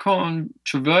quite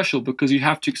controversial because you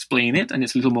have to explain it, and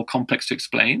it's a little more complex to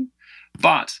explain.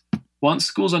 But once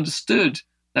schools understood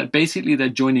that basically they're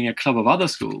joining a club of other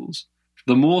schools,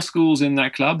 the more schools in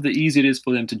that club, the easier it is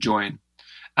for them to join.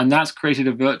 And that's created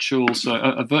a virtuous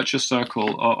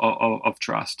circle of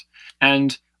trust.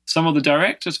 And some of the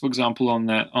directors, for example, on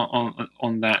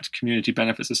that community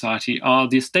benefit society are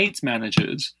the estates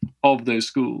managers of those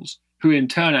schools, who in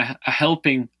turn are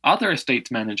helping other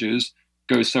estates managers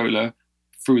go solar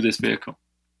through this vehicle.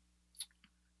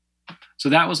 So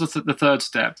that was the third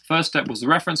step. The first step was the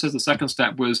references. The second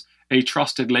step was a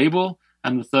trusted label.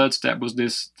 And the third step was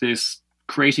this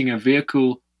creating a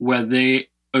vehicle where they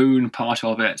own part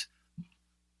of it.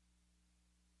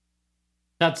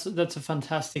 That's a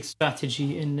fantastic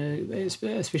strategy, and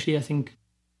especially, I think,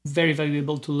 very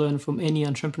valuable to learn from any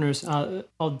entrepreneurs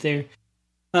out there.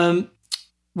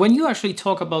 When you actually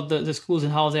talk about the schools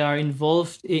and how they are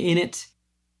involved in it,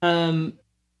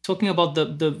 talking about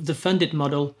the funded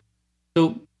model,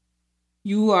 so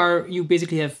you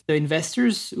basically have the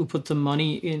investors who put the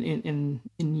money in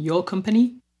your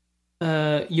company.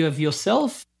 You have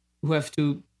yourself who have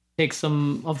to take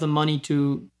some of the money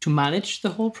to manage the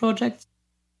whole project.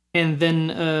 And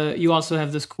then you also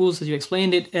have the schools, as you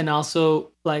explained it, and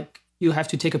also you have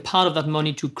to take a part of that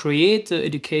money to create the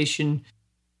educational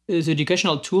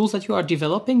tools that you are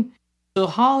developing. So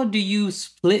how have you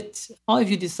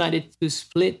decided to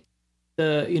split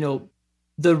the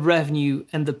revenue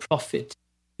and the profit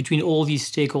between all these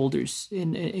stakeholders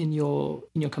in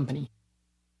your company?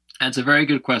 That's a very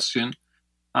good question,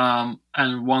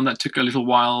 and one that took a little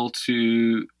while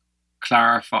to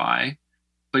clarify.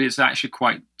 But it's actually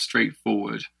quite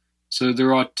straightforward. So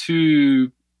there are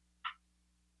two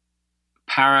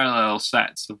parallel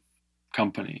sets of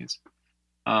companies.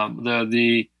 There are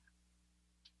the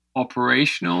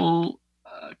operational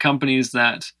companies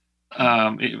that,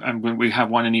 and we have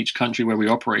one in each country where we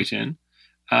operate in,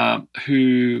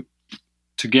 who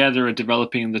together are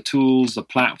developing the tools, the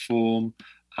platform,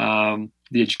 the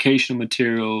educational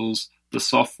materials, the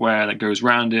software that goes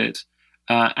around it,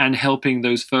 and helping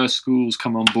those first schools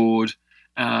come on board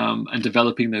and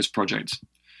developing those projects.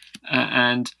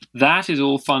 And that is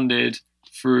all funded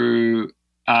through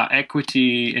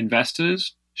equity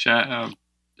investors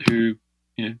who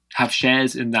have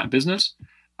shares in that business.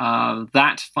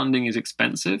 That funding is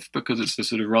expensive because it's a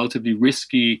sort of relatively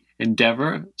risky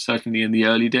endeavor, certainly in the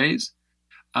early days.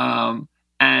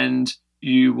 And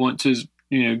you want to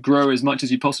grow as much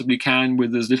as you possibly can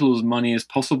with as little money as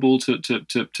possible to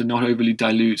not overly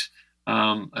dilute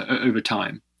over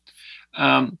time.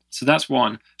 So that's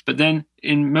one. But then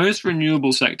in most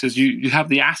renewable sectors, you have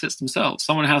the assets themselves.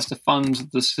 Someone has to fund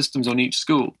the systems on each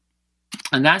school.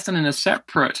 And that's done in a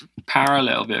separate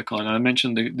parallel vehicle. And I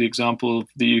mentioned the example of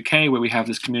the UK where we have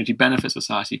this community benefit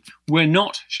society. We're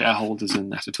not shareholders in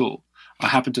that at all. I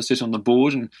happen to sit on the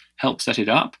board and help set it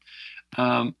up.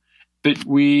 But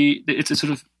it's a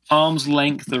sort of arm's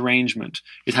length arrangement.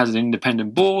 It has an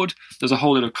independent board. There's a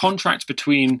whole lot of contracts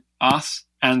between us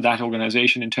and that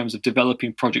organization in terms of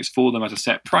developing projects for them at a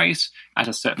set price, at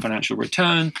a set financial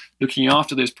return, looking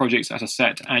after those projects at a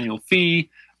set annual fee,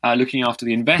 looking after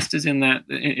the investors in that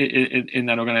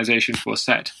organization for a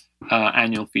set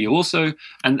annual fee also.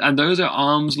 And those are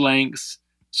arm's length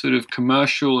sort of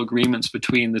commercial agreements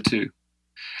between the two.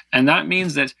 And that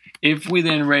means that if we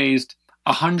then raised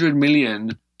 100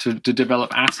 million to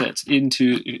develop assets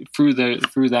through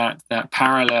that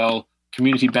parallel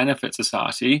community benefit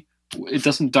society, it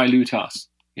doesn't dilute us.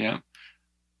 Yeah.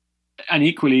 And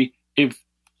equally, if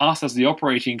us as the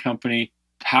operating company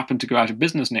happen to go out of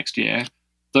business next year,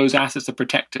 those assets are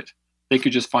protected. They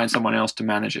could just find someone else to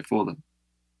manage it for them.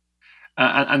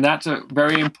 And that's a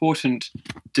very important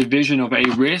division of a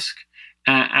risk.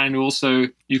 And also,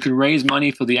 you can raise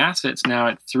money for the assets now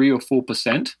at 3 or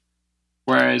 4%,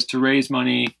 whereas to raise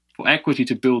money for equity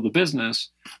to build the business,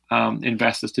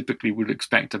 investors typically would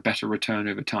expect a better return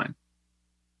over time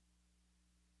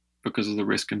because of the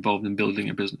risk involved in building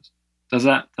a business. Does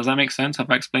that make sense?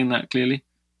 Have I explained that clearly?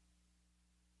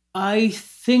 I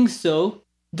think so.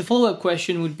 The follow-up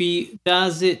question would be,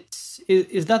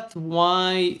 is that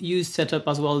why you set up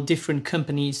as well different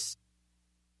companies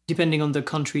depending on the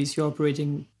countries you're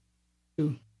operating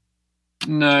to?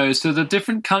 No, so the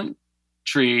different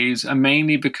countries are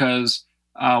mainly because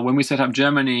when we set up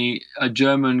Germany, a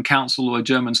German council or a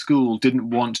German school didn't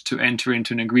want to enter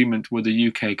into an agreement with a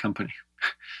UK company.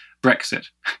 Brexit.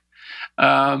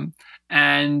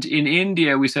 And in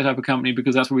India, we set up a company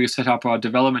because that's where we set up our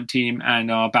development team and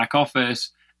our back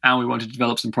office, and we wanted to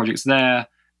develop some projects there,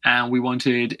 and we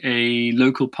wanted a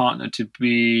local partner to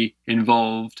be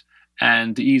involved,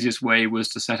 and the easiest way was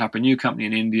to set up a new company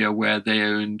in India where they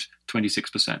owned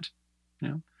 26%.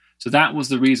 Yeah. So that was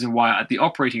the reason why at the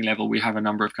operating level, we have a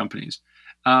number of companies.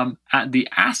 At the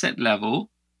asset level,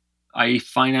 i.e.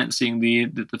 financing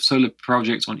the solar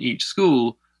projects on each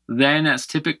school, then that's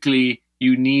typically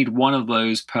you need one of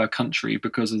those per country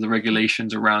because of the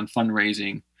regulations around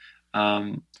fundraising.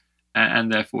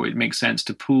 And therefore, it makes sense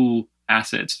to pool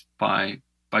assets by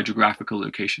geographical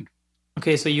location.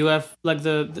 Okay, so you have like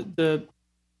the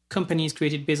companies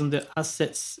created based on the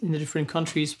assets in the different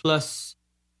countries, plus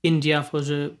India for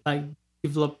the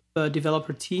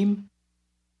developer team,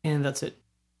 and that's it.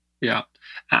 Yeah,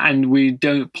 and we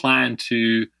don't plan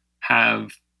to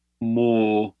have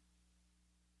more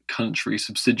country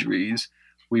subsidiaries.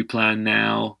 We plan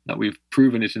now that we've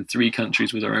proven it in 3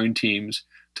 countries with our own teams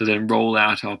to then roll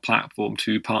out our platform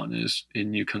to partners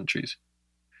in new countries.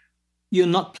 You're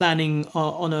not planning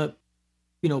on a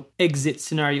exit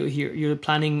scenario here. You're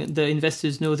planning the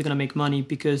investors know they're going to make money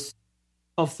because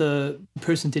of the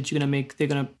percentage you're going to make. They're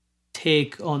going to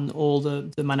take on all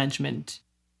the management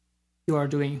you are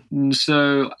doing.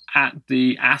 So at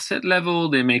the asset level,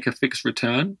 they make a fixed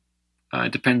return.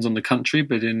 It depends on the country,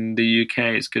 but in the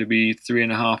UK, it's going to be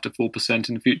 3.5% to 4%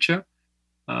 in the future.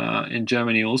 In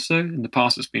Germany also, in the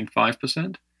past, it's been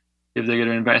 5%. If they're going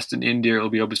to invest in India, it'll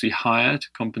be obviously higher to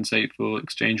compensate for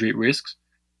exchange rate risks.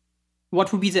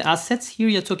 What would be the assets here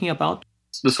you're talking about?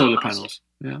 The solar panels.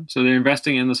 Yeah. So they're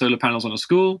investing in the solar panels on a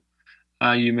school.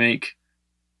 You make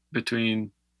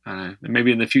between,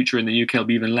 maybe in the future in the UK, it'll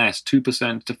be even less,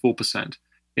 2% to 4%.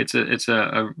 It's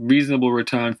a reasonable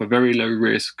return for very low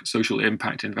risk social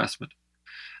impact investment.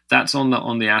 That's on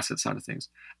the asset side of things.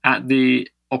 At the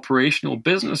operational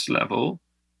business level,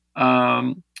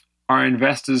 our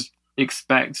investors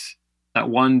expect that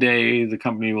one day the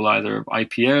company will either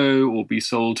IPO or be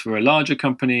sold to a larger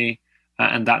company,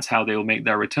 and that's how they will make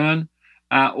their return,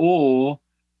 or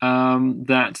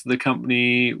that the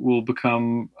company will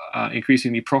become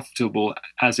increasingly profitable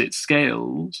as it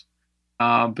scales.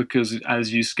 Because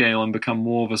as you scale and become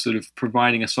more of a sort of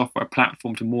providing a software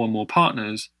platform to more and more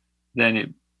partners, then it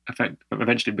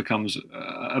eventually becomes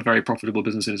a very profitable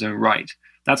business in its own right.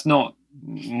 That's not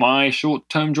my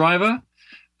short-term driver.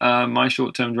 My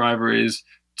short-term driver is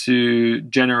to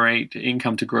generate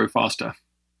income to grow faster.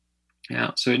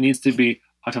 Yeah, so it needs to be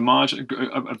at a margin,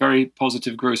 a very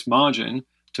positive gross margin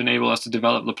to enable us to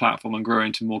develop the platform and grow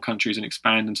into more countries and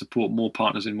expand and support more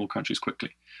partners in more countries quickly.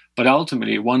 But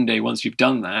ultimately, one day, once you've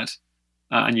done that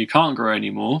and you can't grow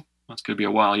anymore, that's going to be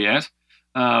a while yet,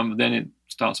 then it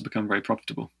starts to become very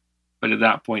profitable. But at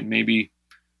that point, maybe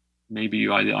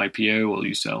you either IPO or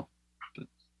you sell. But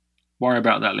worry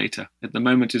about that later. At the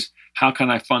moment is how can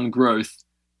I fund growth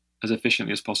as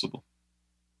efficiently as possible?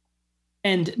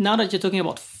 And now that you're talking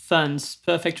about funds,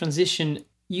 perfect transition,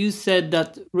 you said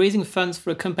that raising funds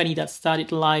for a company that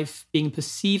started life being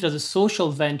perceived as a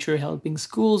social venture, helping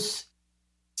schools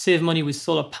save money with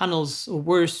solar panels, or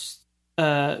worse,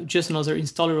 just another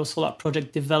installer or solar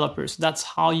project developer. So that's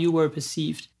how you were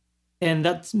perceived. And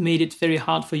that made it very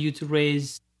hard for you to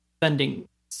raise funding.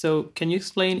 So can you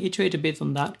iterate a bit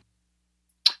on that?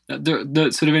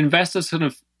 The sort of investors sort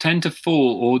of tend to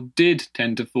fall, or did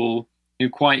tend to fall,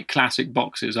 quite classic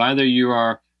boxes. Either you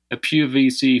are a pure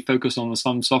VC focused on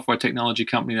some software technology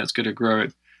company that's going to grow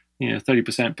at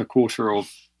 30% per quarter or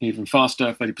even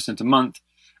faster, 30% a month,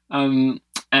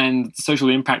 and social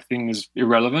impact thing is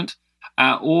irrelevant.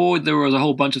 Or there was a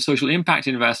whole bunch of social impact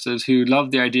investors who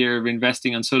loved the idea of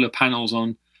investing on solar panels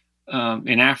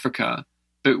in Africa,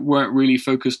 but weren't really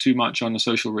focused too much on a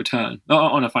social return,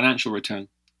 on a financial return.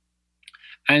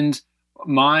 And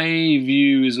my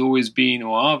view has always been,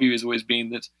 or our view has always been,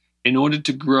 that in order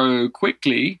to grow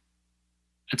quickly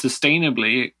and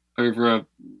sustainably over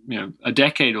a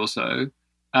decade or so,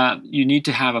 you need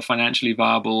to have a financially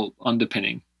viable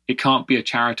underpinning. It can't be a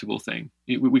charitable thing.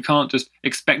 We can't just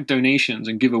expect donations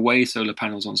and give away solar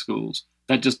panels on schools.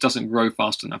 That just doesn't grow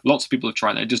fast enough. Lots of people have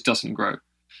tried that. It just doesn't grow.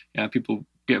 People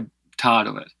get tired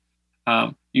of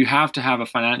it. You have to have a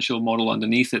financial model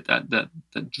underneath it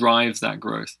that drives that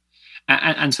growth.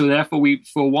 And so therefore we,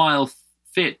 for a while,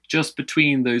 fit just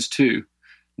between those two.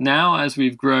 Now, as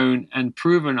we've grown and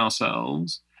proven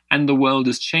ourselves, and the world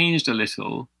has changed a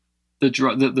little,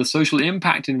 the social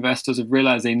impact investors have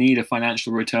realized they need a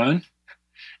financial return,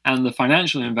 and the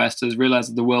financial investors realize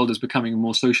that the world is becoming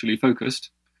more socially focused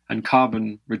and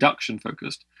carbon reduction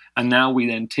focused. And now we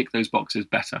then tick those boxes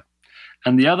better.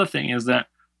 And the other thing is that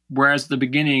whereas at the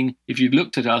beginning, if you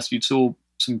looked at us, you'd saw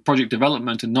some project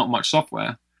development and not much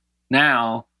software.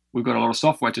 Now we've got a lot of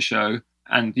software to show.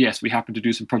 And yes, we happen to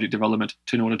do some project development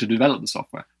in order to develop the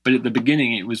software. But at the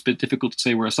beginning, it was a bit difficult to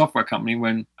say we're a software company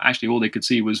when actually all they could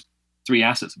see was 3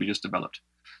 assets we just developed.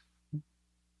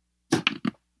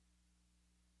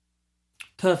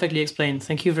 Perfectly explained.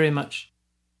 Thank you very much.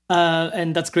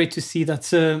 And that's great to see that,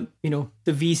 the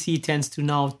VC tends to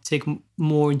now take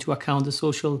more into account the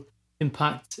social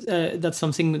impact. That's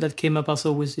something that came up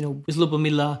also with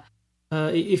Lubomila.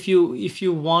 If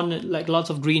you want, like lots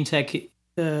of green tech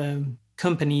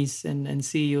companies and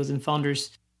CEOs and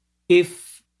founders,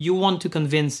 if you want to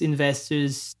convince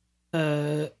investors,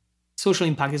 social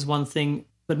impact is one thing,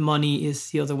 but money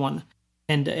is the other one.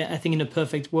 And I think in a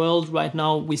perfect world right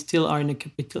now, we still are in a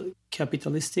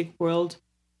capitalistic world.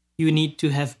 You need to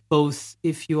have both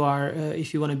if you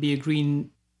want to be a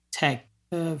green tech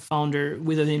founder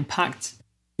with an impact.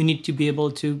 You need to be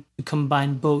able to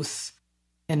combine both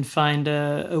and find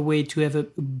a way to have a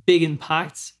big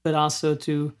impact, but also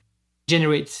to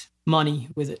generate money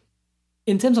with it.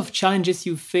 In terms of challenges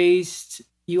you faced,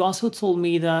 you also told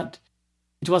me that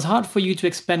it was hard for you to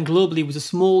expand globally with a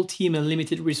small team and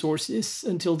limited resources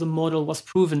until the model was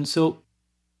proven. So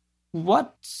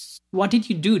what did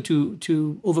you do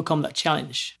to overcome that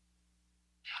challenge?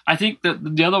 I think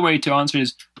that the other way to answer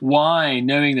is why,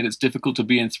 knowing that it's difficult to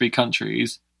be in 3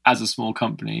 countries as a small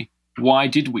company, why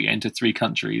did we enter 3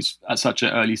 countries at such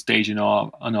an early stage in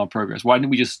our progress? Why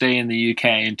didn't we just stay in the UK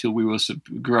until we were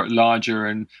larger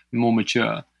and more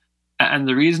mature? And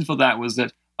the reason for that was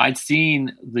that I'd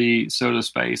seen the solar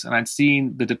space and I'd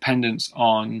seen the dependence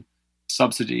on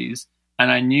subsidies.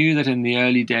 And I knew that in the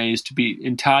early days to be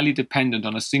entirely dependent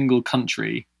on a single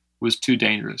country was too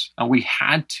dangerous. And we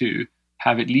had to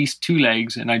have at least 2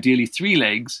 legs and ideally 3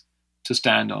 legs to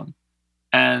stand on.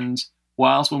 And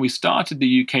whilst when we started,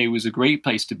 the UK was a great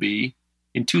place to be,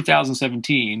 in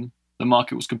 2017, the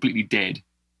market was completely dead.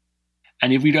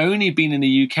 And if we'd only been in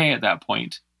the UK at that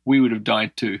point, we would have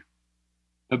died too.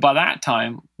 But by that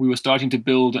time, we were starting to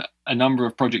build a number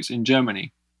of projects in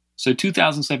Germany. So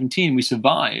 2017, we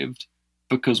survived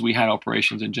because we had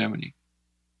operations in Germany.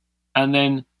 And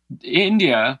then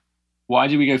India, why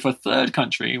did we go for a 3rd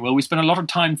country? Well, we spent a lot of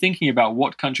time thinking about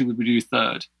what country would we do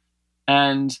 3rd.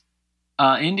 And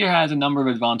India has a number of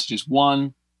advantages.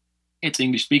 One, it's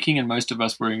English speaking, and most of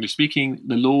us were English speaking.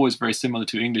 The law is very similar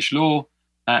to English law,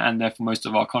 and therefore most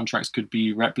of our contracts could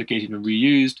be replicated and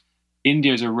reused.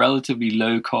 India is a relatively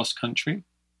low-cost country.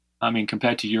 I mean,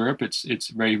 compared to Europe, it's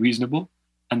very reasonable.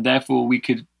 And therefore, we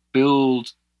could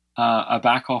build a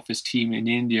back-office team in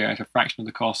India at a fraction of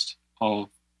the cost of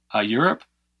Europe.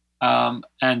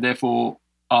 And therefore,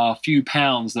 our few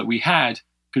pounds that we had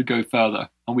could go further,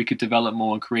 and we could develop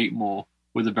more and create more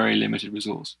with a very limited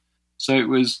resource. So it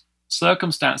was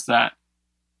circumstance that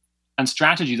and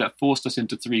strategy that forced us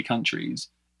into 3 countries,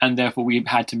 and therefore we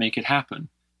had to make it happen.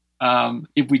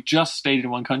 If we just stayed in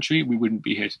one country, we wouldn't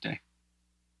be here today.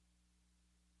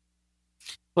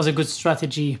 It was a good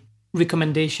strategy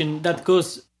recommendation that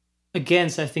goes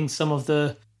against, I think, some of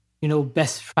the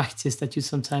best practice that you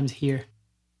sometimes hear.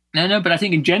 No, but I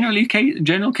think in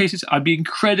general cases, I'd be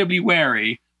incredibly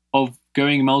wary of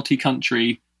going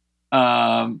multi-country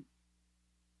early.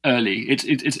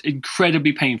 It's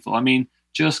incredibly painful. I mean,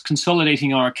 just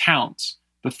consolidating our accounts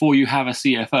before you have a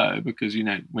CFO, because,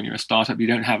 when you're a startup, you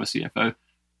don't have a CFO,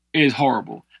 is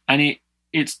horrible. And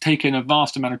it's taken a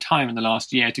vast amount of time in the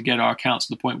last year to get our accounts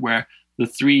to the point where the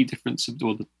three different,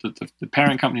 or the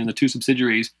parent company and the two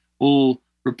subsidiaries all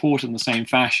report in the same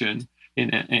fashion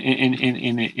in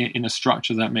a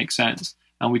structure that makes sense,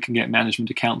 and we can get management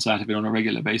accounts out of it on a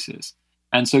regular basis.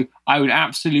 And so I would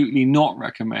absolutely not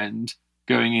recommend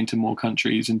going into more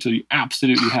countries until you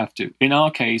absolutely have to. In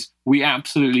our case, we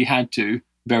absolutely had to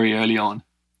very early on.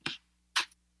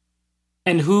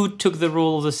 And who took the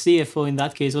role of the CFO in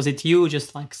that case? Was it you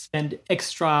just spend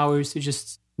extra hours to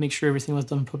just make sure everything was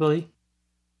done properly?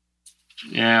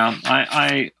 Yeah,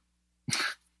 I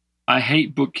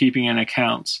hate bookkeeping and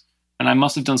accounts. And I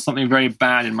must have done something very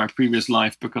bad in my previous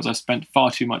life because I spent far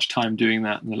too much time doing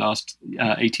that in the last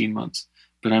 18 months.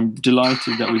 But I'm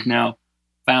delighted that we've now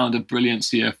found a brilliant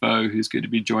CFO who's going to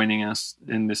be joining us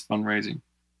in this fundraising.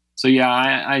 So yeah,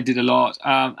 I did a lot.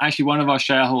 Actually, one of our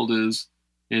shareholders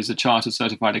is a chartered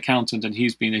certified accountant, and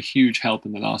he's been a huge help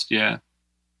in the last year.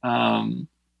 Of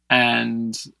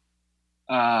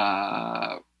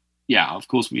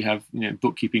course, we have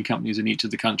bookkeeping companies in each of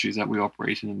the countries that we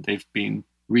operate in, and they've been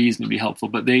reasonably helpful.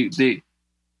 But they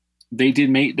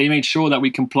made sure that we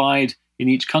complied in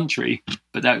each country,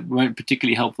 but that weren't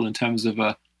particularly helpful in terms of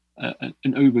an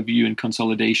overview and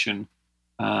consolidation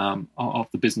of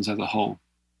the business as a whole.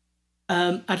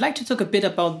 I'd like to talk a bit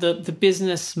about the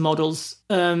business models.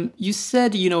 You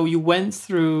said, you went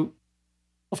through,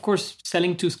 of course,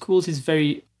 selling to schools is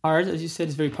very hard, as you said,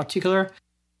 it's very particular.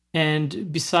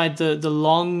 And beside the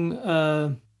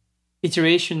long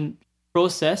iteration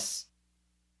process,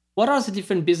 what are the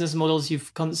different business models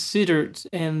you've considered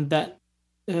and that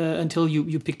until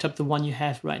you picked up the one you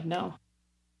have right now?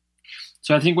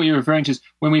 So I think what you're referring to is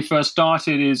when we first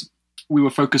started is we were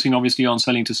focusing obviously on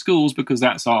selling to schools because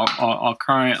that's our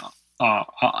current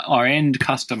our end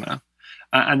customer.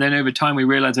 And then over time we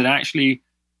realized that actually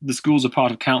the schools are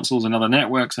part of councils and other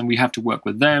networks and we have to work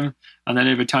with them. And then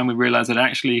over time we realized that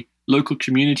actually local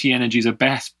community energies are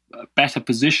better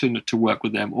positioned to work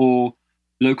with them, or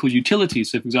local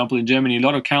utilities. So for example, in Germany, a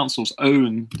lot of councils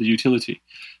own the utility.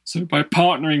 So by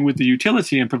partnering with the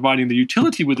utility and providing the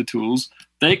utility with the tools,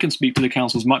 they can speak to the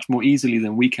councils much more easily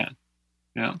than we can.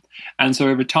 Yeah. And so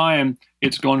over time,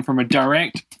 it's gone from a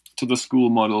direct to the school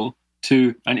model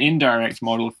to an indirect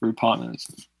model through partners.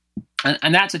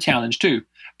 And that's a challenge too,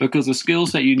 because the skill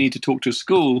set you need to talk to a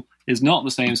school is not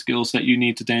the same skill set you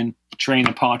need to then train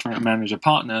a partner and manage a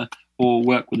partner, or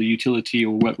work with a utility,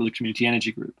 or work with a community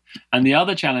energy group. And the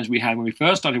other challenge we had when we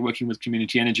first started working with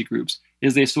community energy groups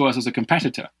is they saw us as a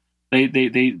competitor.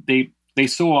 They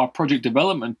saw our project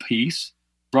development piece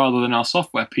rather than our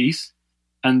software piece,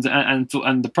 and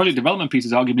the project development piece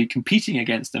is arguably competing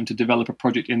against them to develop a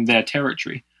project in their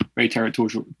territory. Very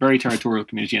territorial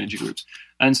community energy groups.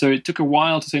 And so it took a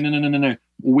while to say, no.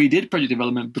 We did project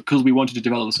development because we wanted to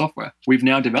develop the software. We've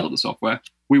now developed the software.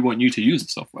 We want you to use the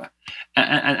software.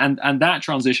 And that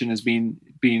transition has been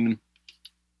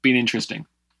interesting.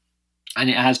 And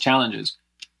it has challenges.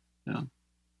 Yeah.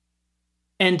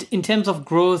 And in terms of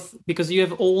growth, because you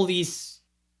have all these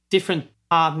different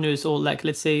partners, or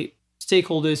let's say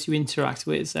stakeholders you interact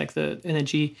with, like the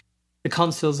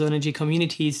councils, the energy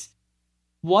communities,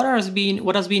 what has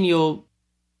been your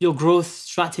growth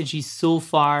strategy so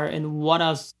far, and what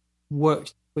has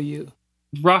worked for you?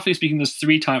 Roughly speaking, there's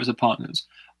three types of partners.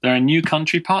 There are new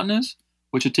country partners,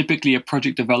 which are typically a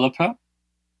project developer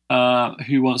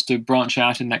who wants to branch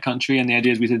out in that country. And the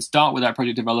idea is we then start with that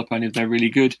project developer, and if they're really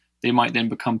good, they might then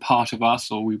become part of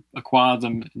us, or we acquire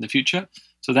them in the future.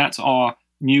 So that's our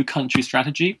new country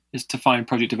strategy, is to find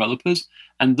project developers.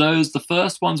 And the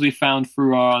first ones we found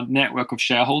through our network of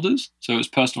shareholders. So it's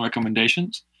personal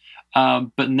recommendations.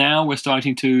 But now we're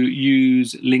starting to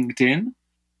use LinkedIn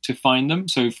to find them.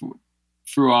 So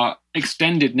through our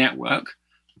extended network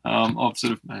of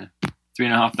sort of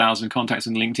 3,500 contacts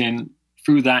in LinkedIn,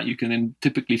 through that you can then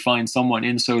typically find someone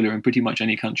in solar in pretty much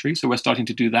any country. So we're starting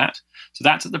to do that. So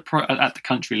that's at the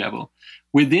country level.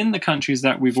 Within the countries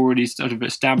that we've already sort of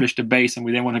established a base and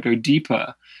we then want to go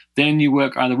deeper, then you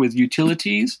work either with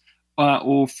utilities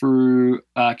or through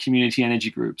community energy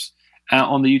groups.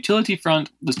 On the utility front,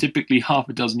 there's typically half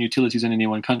a dozen utilities in any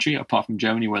one country, apart from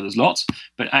Germany where there's lots.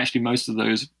 But actually most of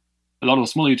those, a lot of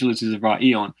the smaller utilities are via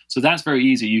E.ON. So that's very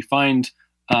easy. You find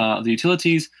the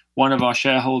utilities. One of our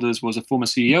shareholders was a former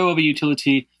CEO of a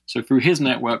utility. So through his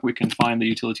network, we can find the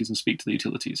utilities and speak to the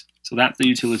utilities. So that's the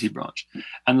utility branch.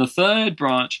 And the third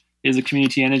branch is the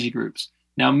community energy groups.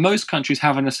 Now, most countries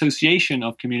have an association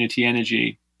of community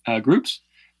energy groups.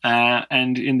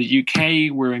 And in the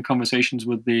UK, we're in conversations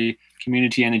with the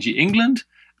Community Energy England,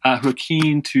 who are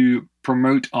keen to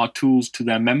promote our tools to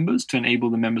their members to enable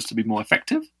the members to be more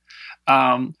effective.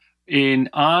 In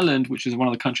Ireland, which is one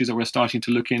of the countries that we're starting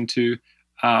to look into,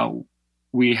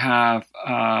 we have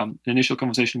an initial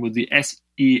conversation with the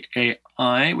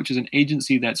SEAI, which is an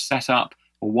agency that's set up,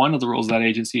 or one of the roles of that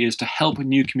agency is to help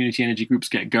new community energy groups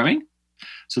get going.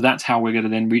 So that's how we're going to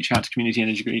then reach out to community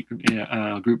energy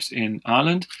groups in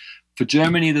Ireland. For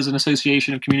Germany, there's an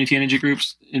association of community energy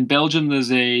groups. In Belgium,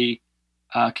 there's a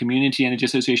community energy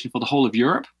association for the whole of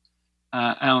Europe.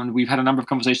 And we've had a number of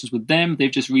conversations with them.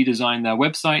 They've just redesigned their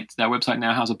website. Their website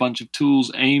now has a bunch of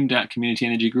tools aimed at community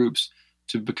energy groups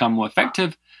to become more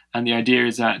effective. And the idea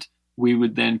is that we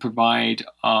would then provide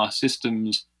our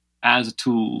systems as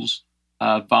tools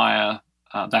via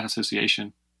that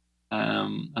association.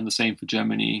 And the same for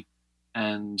Germany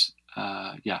and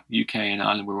UK and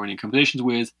Ireland we're already in conversations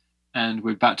with. And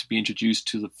we're about to be introduced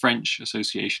to the French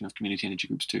Association of Community Energy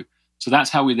Groups too. So that's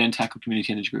how we then tackle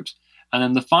community energy groups. And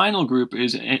then the final group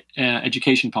is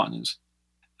education partners.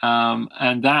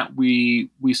 And that we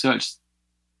search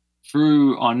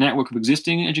through our network of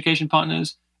existing education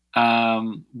partners.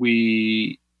 And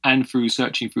through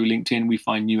searching through LinkedIn, we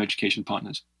find new education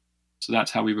partners. So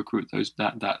that's how we recruit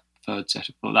that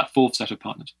fourth set of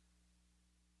partners.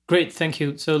 Great, thank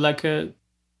you. So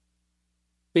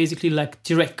basically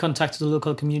direct contact to the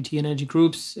local community energy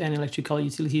groups and electrical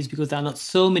utilities, because there are not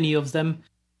so many of them,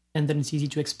 and then it's easy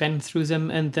to expand through them.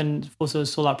 And then also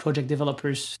solar project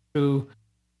developers through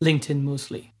LinkedIn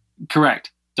mostly.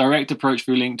 Correct. Direct approach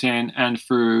through LinkedIn and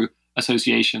through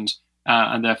associations,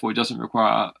 and therefore it doesn't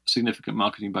require a significant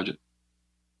marketing budget.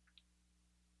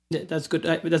 Yeah, that's good.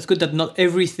 That's good that not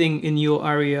everything in your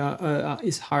area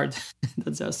is hard.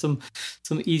 That there's some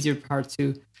easier parts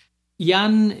too.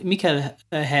 Jan Mikkel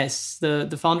Hess,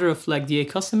 the founder of the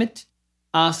EcoSummit,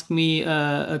 asked me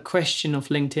a question of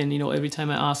LinkedIn. Every time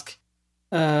I ask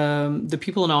the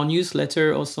people on our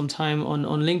newsletter or sometime on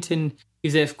LinkedIn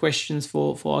if they have questions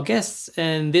for our guests.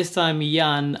 And this time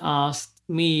Jan asked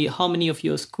me how many of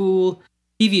your school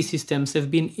PV systems have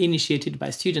been initiated by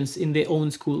students in their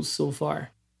own schools so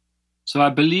far. So I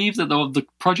believe that the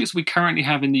projects we currently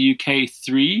have in the UK,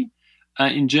 3,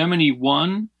 in Germany,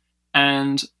 1,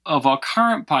 and of our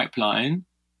current pipeline,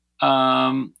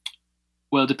 well,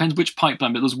 it depends which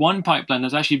pipeline, but there's one pipeline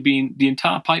that's actually the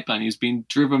entire pipeline is being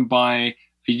driven by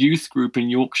a youth group in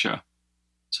Yorkshire.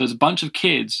 So there's a bunch of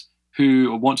kids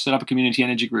who want to set up a community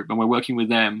energy group, and we're working with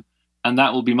them, and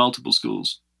that will be multiple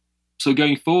schools. So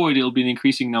going forward, it'll be an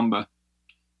increasing number.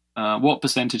 What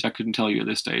percentage, I couldn't tell you at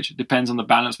this stage. It depends on the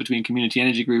balance between community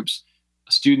energy groups,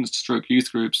 students /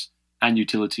 youth groups, and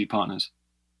utility partners.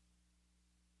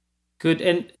 Good.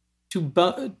 And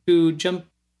to jump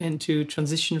into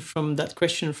transition from that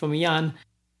question from Jan,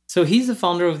 so he's the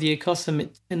founder of the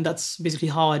EcoSummit, and that's basically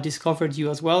how I discovered you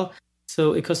as well.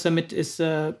 So EcoSummit is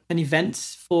an event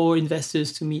for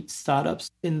investors to meet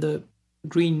startups in the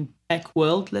green tech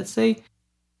world, let's say.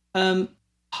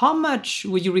 How much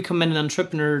would you recommend an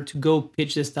entrepreneur to go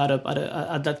pitch a startup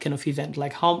at that kind of event?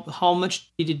 How much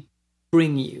did it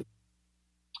bring you?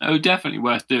 Oh, definitely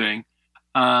worth doing.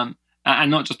 And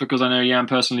not just because I know Jan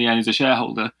personally and he's a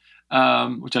shareholder,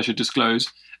 which I should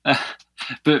disclose.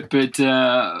 But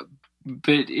the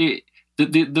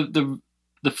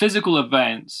physical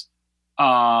events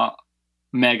are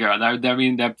mega.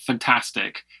 They're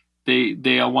fantastic.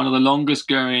 They are one of the longest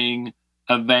going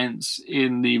events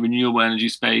in the renewable energy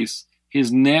space.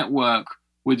 His network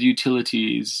with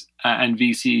utilities and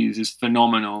VCs is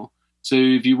phenomenal. So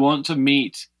if you want to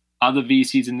meet other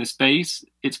VCs in the space,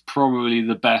 it's probably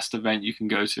the best event you can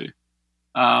go to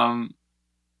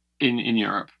in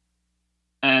Europe.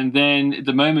 And then at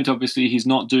the moment, obviously, he's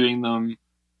not doing them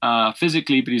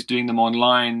physically, but he's doing them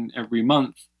online every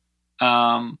month.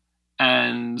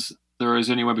 And there is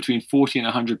anywhere between 40 and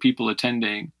 100 people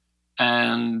attending.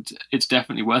 And it's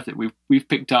definitely worth it. We've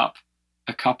picked up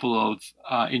a couple of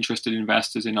interested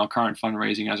investors in our current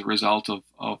fundraising as a result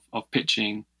of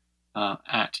pitching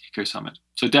at EcoSummit.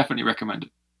 So definitely recommend it.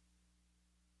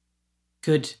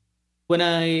 Good. When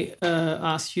I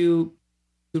asked you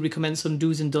to recommend some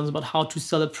do's and don'ts about how to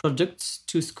sell a product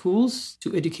to schools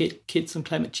to educate kids on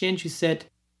climate change, you said,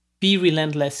 be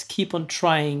relentless, keep on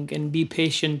trying, and be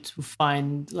patient to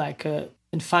find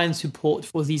find support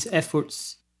for these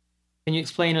efforts. Can you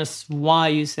explain us why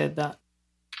you said that?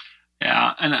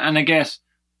 Yeah, and I guess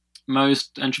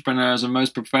most entrepreneurs and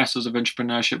most professors of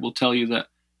entrepreneurship will tell you that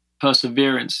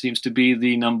perseverance seems to be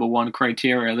the number one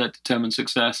criteria that determines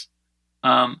success.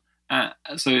 So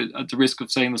at the risk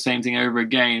of saying the same thing over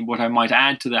again, what I might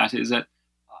add to that is that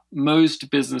most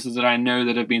businesses that I know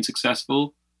that have been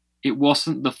successful, it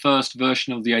wasn't the first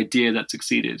version of the idea that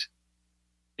succeeded.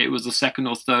 It was the second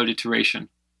or third iteration.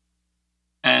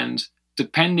 And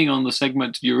depending on the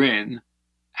segment you're in,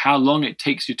 how long it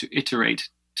takes you to iterate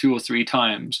 2 or 3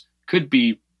 times could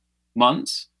be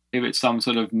months if it's some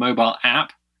sort of mobile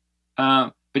app,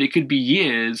 but it could be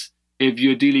years if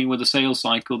you're dealing with a sales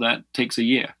cycle that takes a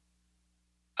year.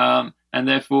 And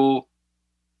therefore,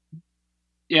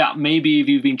 yeah, maybe if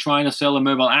you've been trying to sell a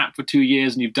mobile app for 2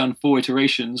 years and you've done 4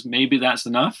 iterations, maybe that's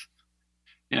enough.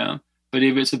 Yeah. But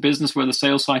if it's a business where the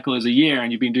sales cycle is a year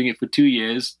and you've been doing it for 2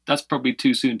 years, that's probably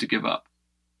too soon to give up.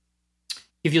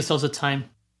 Give yourselves a time.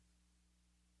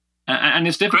 And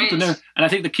it's difficult to know. And I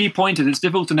think the key point is it's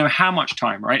difficult to know how much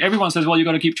time, right? Everyone says, well, you've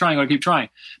got to keep trying.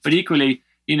 But equally,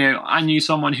 I knew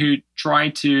someone who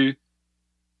tried to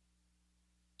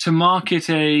market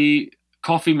a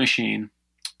coffee machine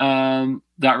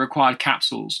that required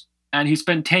capsules. And he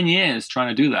spent 10 years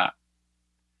trying to do that.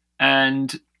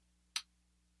 And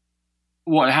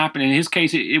what happened in his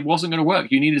case, it wasn't going to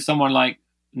work. You needed someone like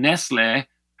Nestle,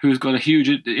 who's got a huge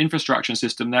infrastructure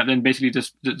system that then basically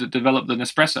just developed the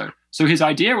Nespresso. So his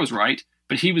idea was right,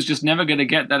 but he was just never going to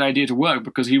get that idea to work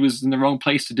because he was in the wrong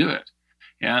place to do it.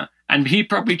 Yeah, and he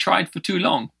probably tried for too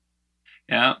long.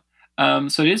 Yeah,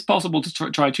 so it is possible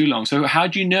to try too long. So how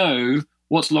do you know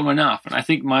what's long enough? And I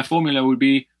think my formula would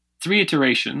be 3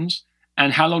 iterations.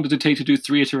 And how long does it take to do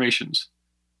 3 iterations?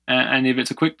 And if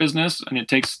it's a quick business and it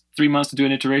takes 3 months to do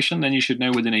an iteration, then you should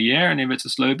know within a year. And if it's a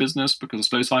slow business because of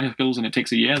slow cycles and it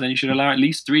takes a year, then you should allow at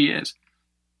least 3 years.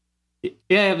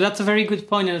 Yeah, that's a very good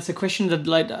point, and it's a question that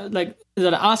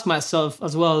that I ask myself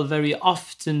as well very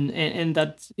often, and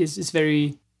that is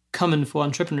very common for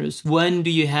entrepreneurs. When do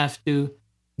you have to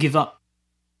give up?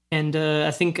 And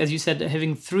I think, as you said,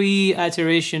 having 3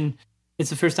 iteration, it's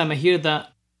the first time I hear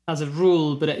that as a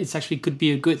rule, but it's actually could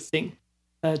be a good thing.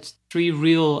 3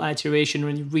 real iteration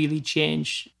when you really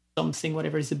change something,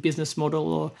 whatever is the business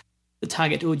model or the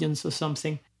target audience or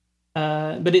something.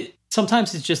 But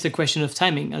sometimes it's just a question of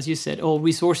timing, as you said, or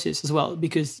resources as well.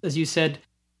 Because, as you said,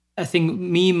 I think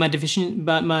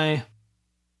my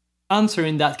answer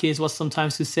in that case was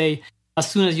sometimes to say, as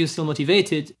soon as you're still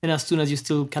motivated and as soon as you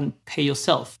still can pay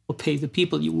yourself or pay the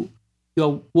people you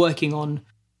are working on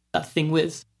that thing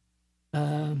with.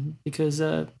 Because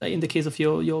in the case of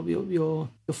your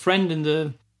friend in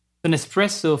the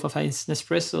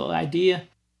Nespresso idea,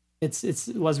 it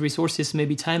was resources,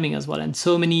 maybe timing as well, and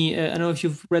so many. I don't know if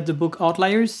you've read the book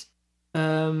Outliers.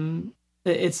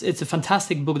 It's a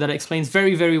fantastic book that explains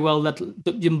very, very well that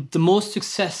the most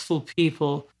successful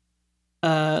people,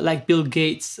 like Bill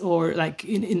Gates or like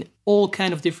in all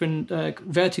kind of different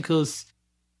verticals,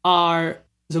 are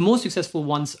the most successful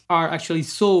ones are actually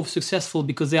so successful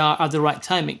because they are at the right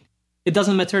timing. It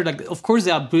doesn't matter. Like, of course,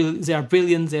 they are brilliant.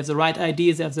 They have the right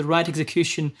ideas. They have the right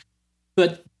execution,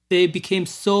 but they became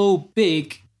so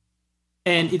big,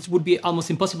 and it would be almost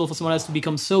impossible for someone else to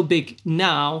become so big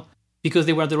now because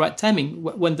they were at the right timing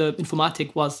when the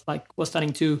informatic was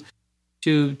starting to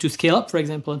scale up, for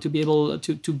example, and to be able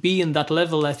to be in that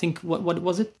level. I think what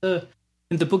was it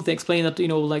in the book they explained that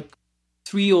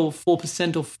 3 or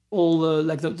 4% of all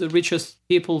the richest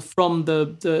people from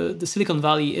the Silicon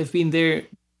Valley have been there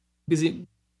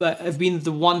have been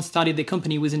the ones started the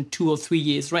company within 2 or 3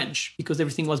 years range because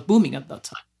everything was booming at that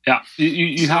time. Yeah,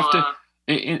 you have to.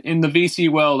 In the VC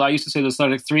world, I used to say there's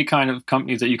 3 kind of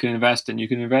companies that you can invest in. You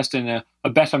can invest in a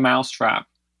better mousetrap,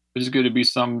 which is going to be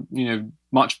some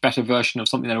much better version of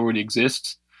something that already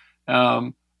exists.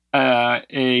 A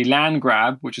land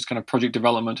grab, which is kind of project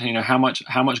development. How much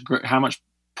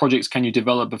projects can you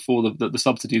develop before the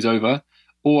subsidy is over,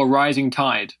 or a rising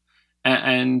tide,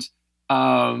 and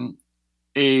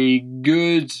a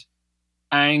good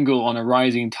angle on a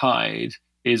rising tide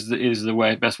is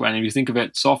the best way. And if you think of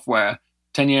it, software,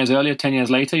 10 years earlier, 10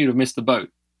 years later, you'd have missed the boat.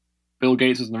 Bill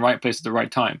Gates was in the right place at the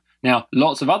right time. Now,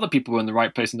 lots of other people were in the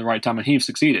right place in the right time, and he's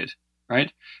succeeded,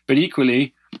 right? But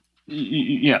equally,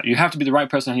 you have to be the right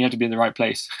person, and you have to be in the right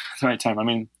place at the right time. I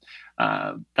mean,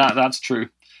 that's true.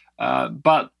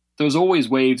 But there's always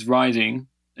waves rising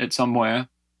at somewhere,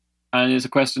 and it's a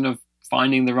question of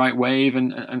finding the right wave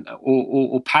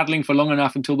or paddling for long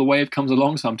enough until the wave comes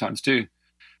along sometimes too.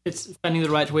 It's finding the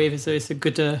right wave is a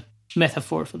good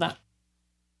metaphor for that.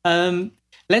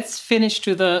 Let's finish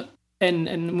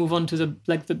and move on to the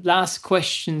last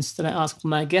questions that I ask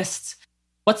my guests.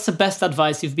 What's the best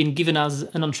advice you've been given as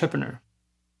an entrepreneur?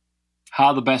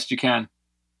 Hire the best you can.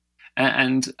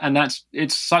 And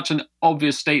it's such an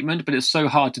obvious statement, but it's so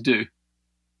hard to do.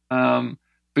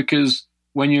 Because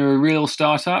when you're a real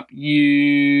startup,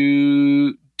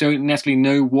 you don't necessarily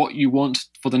know what you want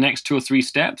for the next 2 or 3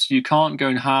 steps. You can't go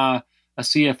and hire a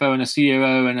CFO and a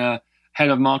COO and a head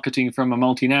of marketing from a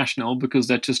multinational because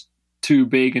they're just too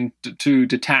big and too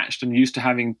detached and used to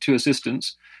having 2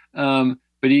 assistants.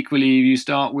 But equally, if you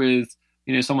start with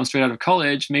someone straight out of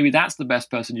college, maybe that's the best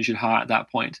person you should hire at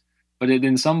that point. But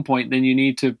in some point, then you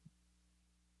need to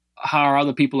hire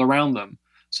other people around them.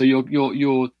 So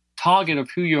your target of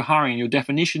who you're hiring, your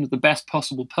definition of the best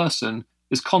possible person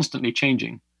is constantly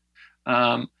changing.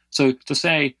 So to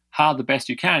say hire the best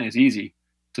you can is easy.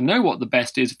 To know what the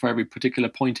best is for every particular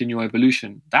point in your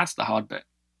evolution, that's the hard bit.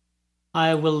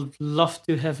 I will love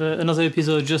to have another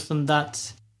episode just on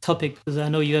that topic, because I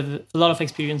know you have a lot of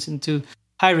experience into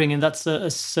hiring, and that's a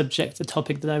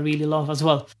topic that I really love as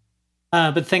well.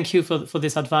 But thank you for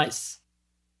this advice.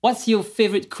 What's your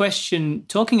favorite question,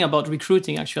 talking about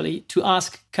recruiting actually, to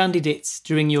ask candidates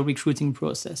during your recruiting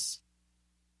process?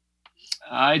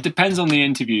 It depends on the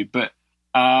interview, but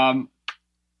I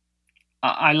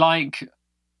like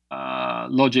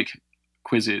logic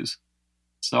quizzes.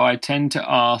 So I tend to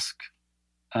ask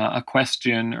a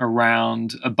question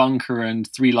around a bunker and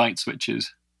 3 light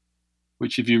switches,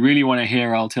 which if you really want to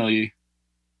hear, I'll tell you.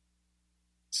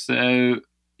 So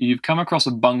you've come across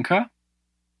a bunker.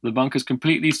 The bunker's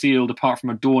completely sealed apart from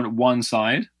a door at one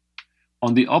side.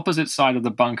 On the opposite side of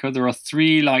the bunker, there are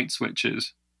 3 light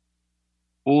switches,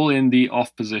 all in the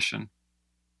off position.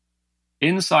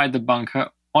 Inside the bunker,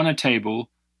 on a table,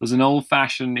 there's an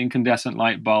old-fashioned incandescent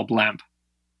light bulb lamp.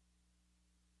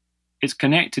 It's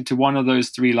connected to one of those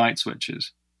 3 light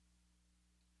switches.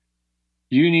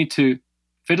 You need to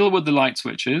fiddle with the light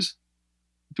switches,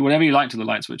 do whatever you like to the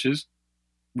light switches,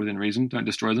 within reason, don't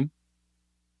destroy them,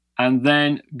 and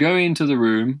then go into the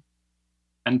room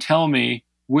and tell me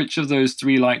which of those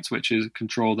 3 light switches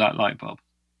control that light bulb.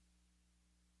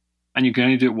 And you can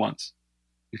only do it once.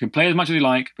 You can play as much as you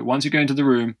like, but once you go into the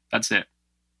room, that's it.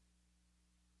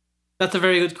 That's a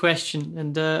very good question,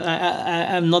 and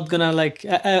I'm not gonna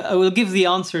I will give the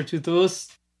answer to those.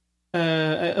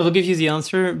 I will give you the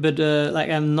answer, but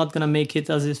I'm not gonna make it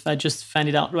as if I just find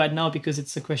it out right now, because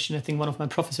it's a question I think one of my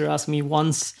professors asked me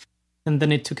once, and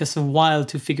then it took us a while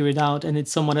to figure it out, and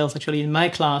it's someone else actually in my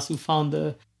class who found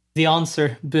the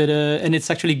answer. But and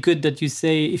it's actually good that you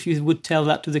say, if you would tell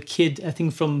that to the kid, I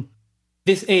think from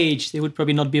this age they would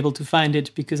probably not be able to find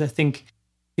it, because I think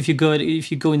if you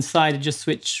go inside and just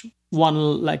switch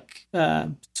one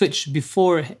switch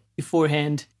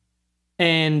beforehand,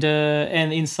 and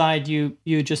inside you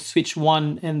just switch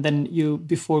one, and then you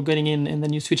before getting in, and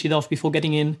then you switch it off before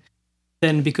getting in.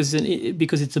 Then because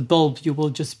it's a bulb, you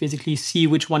will just basically see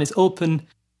which one is open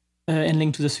and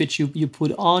linked to the switch you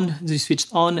put on, you switched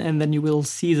on, and then you will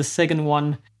see the second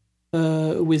one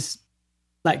with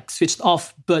switched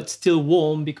off but still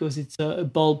warm, because it's a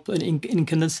bulb, an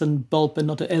incandescent bulb, and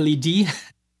not a LED.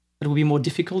 That would be more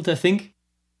difficult, I think.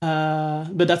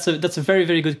 But that's a very,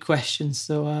 very good question.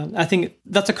 So I think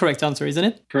that's a correct answer, isn't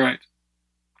it? Correct.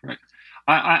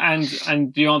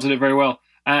 And you answered it very well.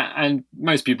 And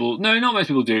most people, not most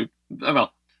people do.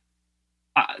 Well,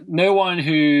 no one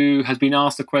who has been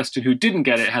asked a question who didn't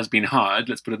get it has been hired.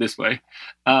 Let's put it this way.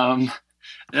 But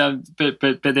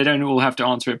they don't all have to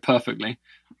answer it perfectly.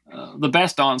 The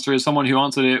best answer is someone who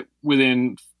answered it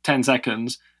within 10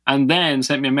 seconds and then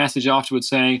sent me a message afterwards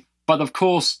saying, but of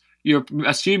course, you're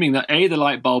assuming that A, the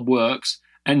light bulb works,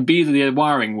 and B, the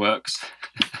wiring works.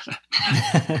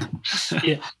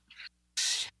 Yeah.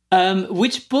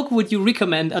 Which book would you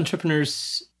recommend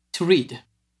entrepreneurs to read?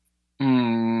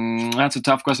 That's a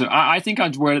tough question. I think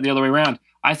I'd word it the other way around.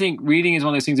 I think reading is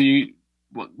one of those things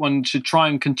that one should try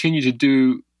and continue to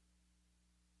do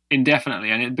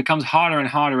indefinitely, and it becomes harder and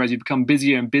harder as you become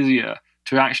busier and busier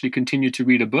to actually continue to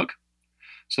read a book.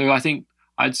 So I think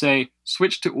I'd say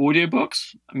switch to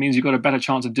audiobooks. It means you've got a better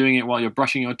chance of doing it while you're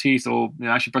brushing your teeth, or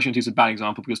actually brushing your teeth is a bad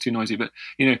example because it's too noisy, but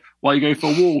while you go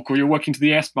for a walk or you're walking to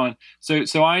the S-Bahn.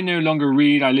 So I no longer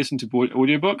read, I listen to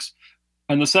audiobooks.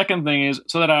 And the second thing is,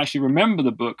 so that I actually remember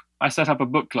the book, I set up a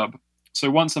book club. So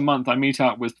once a month I meet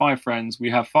up with 5 friends, we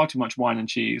have far too much wine and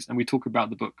cheese, and we talk about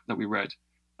the book that we read.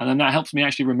 And then that helps me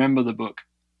actually remember the book.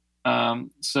 And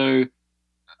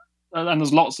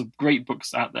there's lots of great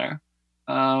books out there.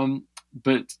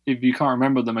 But if you can't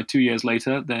remember them 2 years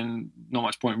later, then not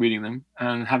much point reading them.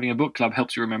 And having a book club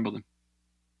helps you remember them.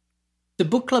 The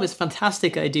book club is a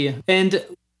fantastic idea. And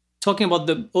talking about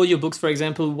the audiobooks, for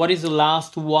example, what is the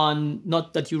last one,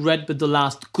 not that you read, but the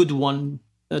last good one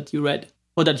that you read,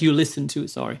 or that you listened to,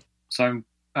 sorry? So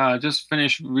I just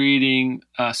finished reading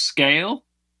Scale,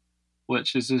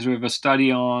 which is sort of a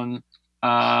study on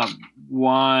how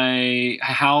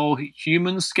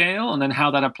humans scale, and then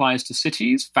how that applies to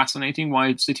cities. Fascinating,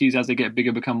 why cities, as they get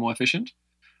bigger, become more efficient.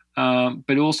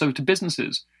 But also to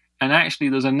businesses. And actually,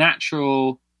 there's a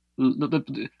natural.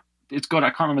 It's got. I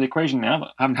can't remember the equation now.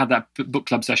 But I haven't had that book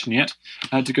club session yet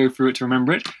to go through it to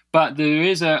remember it. But there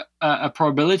is a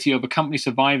probability of a company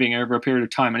surviving over a period of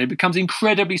time, and it becomes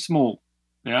incredibly small.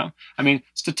 Yeah, I mean,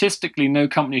 statistically, no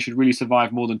company should really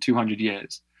survive more than 200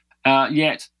 years.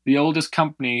 Yet the oldest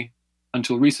company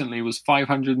until recently was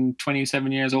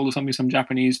 527 years old or something, some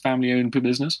Japanese family-owned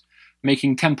business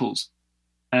making temples.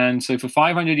 And so for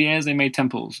 500 years, they made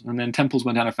temples, and then temples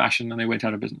went out of fashion and they went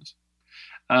out of business.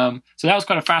 So that was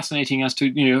kind of fascinating as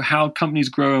to, how companies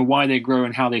grow and why they grow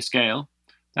and how they scale.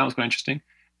 That was quite interesting.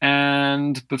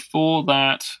 And before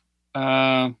that,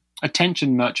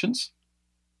 Attention Merchants,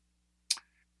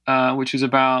 which is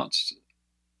about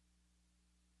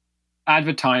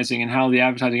advertising and how the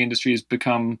advertising industry has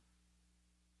become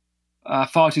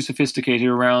far too sophisticated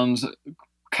around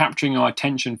capturing our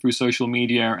attention through social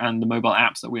media and the mobile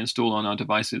apps that we install on our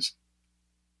devices.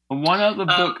 And one of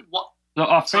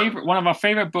our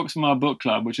favorite books from our book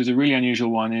club, which is a really unusual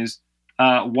one, is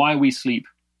Why We Sleep.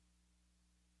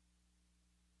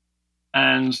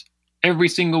 And every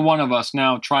single one of us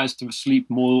now tries to sleep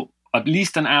at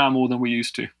least an hour more than we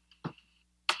used to,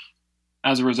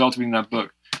 as a result of reading that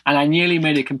book. And I nearly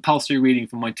made it compulsory reading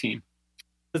for my team.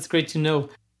 That's great to know.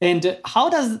 And how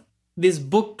does this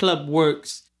book club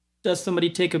works? Does somebody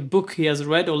take a book he has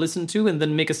read or listened to and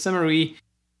then make a summary?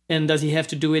 And does he have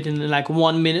to do it in like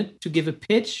 1 minute to give a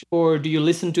pitch? Or do you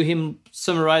listen to him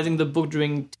summarizing the book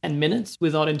during 10 minutes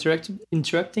without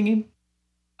interrupting him?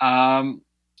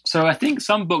 So I think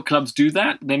some book clubs do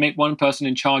that. They make one person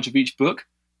in charge of each book.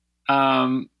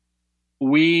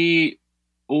 We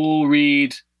all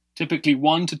read typically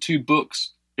 1 to 2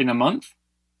 books in a month,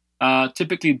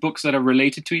 typically books that are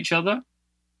related to each other.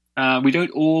 We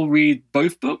don't all read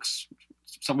both books.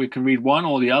 Some we can read one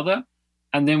or the other.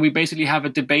 And then we basically have a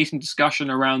debate and discussion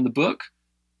around the book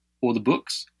or the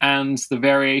books and the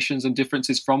variations and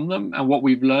differences from them and what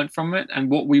we've learned from it and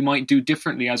what we might do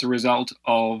differently as a result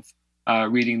of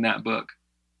reading that book.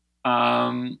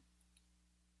 And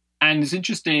it's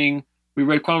interesting. We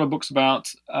read quite a lot of books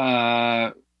about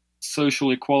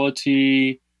social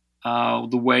equality, the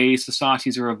way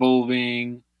societies are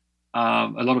evolving,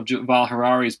 a lot of Yuval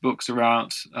Harari's books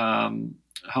about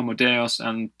Homo Deus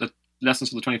and the lessons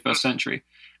for the 21st century,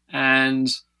 and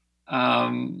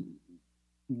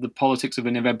the politics of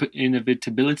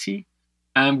inevitability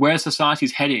and where society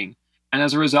is heading. And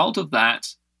as a result of that,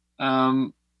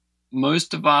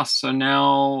 most of us are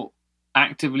now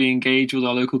actively engaged with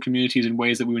our local communities in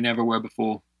ways that we never were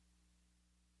before.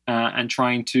 And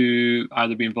trying to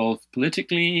either be involved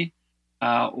politically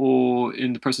or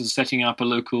in the process of setting up a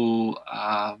local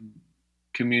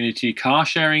community car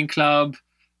sharing club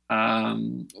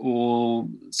or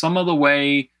some other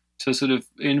way to sort of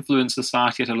influence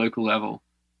society at a local level.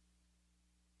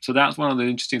 So that's one of the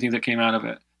interesting things that came out of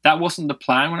it. That wasn't the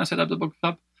plan when I set up the book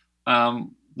club.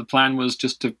 The plan was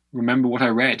just to remember what I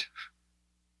read.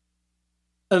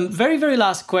 Very, very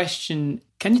last question.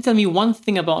 Can you tell me one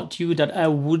thing about you that I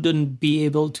wouldn't be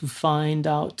able to find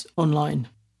out online?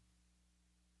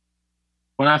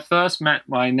 When I first met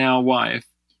my now wife,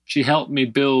 she helped me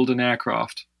build an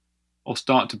aircraft or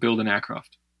start to build an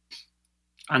aircraft.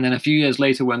 And then a few years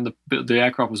later, when the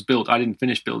aircraft was built, I didn't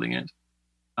finish building it.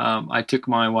 I took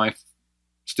my wife,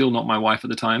 still not my wife at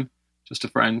the time, just a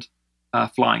friend,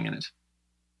 flying in it.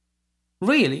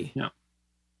 Really? Yeah.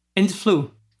 And it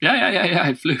flew? Yeah,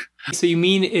 it flew. So you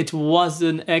mean it was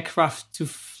an aircraft to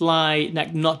fly,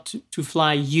 like not to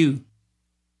fly you?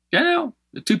 Yeah, no.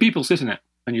 2 people sit in it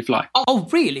and you fly. Oh,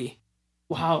 really?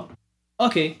 Wow.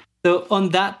 Okay. So on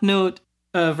that note,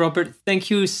 Robert,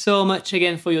 thank you so much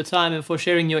again for your time and for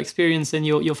sharing your experience and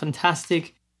your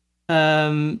fantastic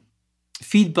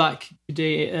feedback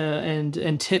today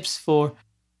and tips for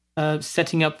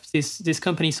setting up this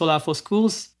company Solar for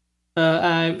Schools.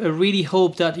 I really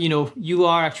hope that you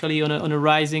are actually on a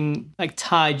rising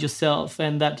tide yourself,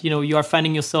 and that you are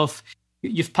finding yourself,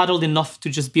 you've paddled enough to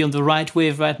just be on the right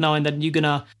wave right now, and that you're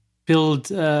gonna build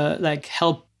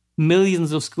help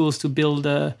millions of schools to build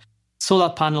solar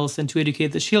panels and to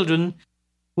educate the children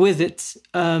with it.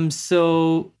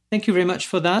 So thank you very much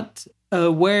for that.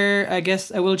 Where I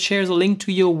guess I will share the link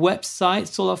to your website,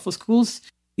 Solar for Schools.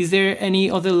 Is there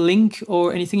any other link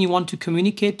or anything you want to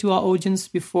communicate to our audience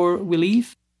before we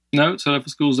leave? No,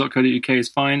 solarforschools.co.uk is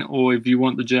fine. Or if you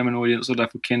want the German audience,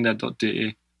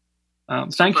 solarforkinder.de.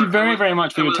 Thank you very, very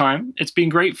much for your time. It's been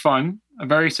great fun,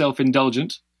 very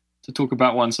self-indulgent to talk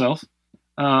about oneself.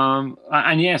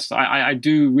 And yes, I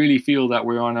do really feel that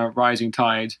we're on a rising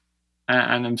tide,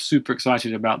 and I'm super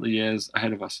excited about the years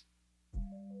ahead of us.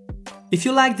 If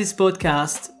you like this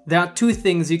podcast, there are 2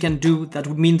 things you can do that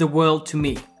would mean the world to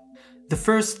me. The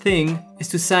first thing is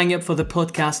to sign up for the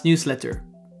podcast newsletter.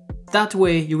 That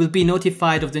way you will be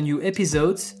notified of the new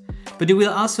episodes, but you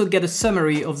will also get a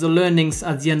summary of the learnings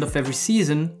at the end of every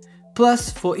season. Plus,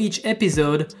 for each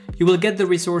episode, you will get the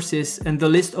resources and the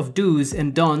list of do's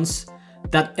and don'ts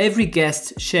that every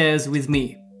guest shares with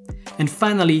me. And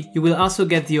finally, you will also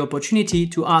get the opportunity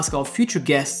to ask our future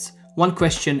guests one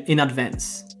question in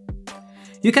advance.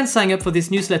 You can sign up for this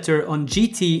newsletter on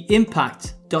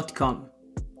gtimpact.com.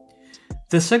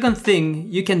 The second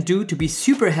thing you can do to be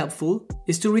super helpful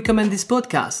is to recommend this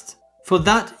podcast. For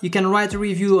that, you can write a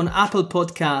review on Apple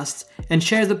Podcasts and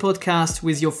share the podcast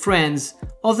with your friends,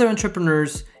 other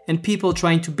entrepreneurs, and people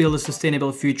trying to build a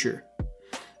sustainable future.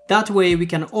 That way, we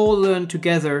can all learn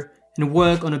together and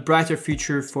work on a brighter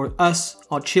future for us,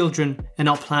 our children, and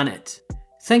our planet.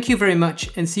 Thank you very much,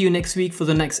 and see you next week for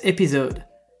the next episode.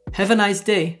 Have a nice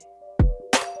day.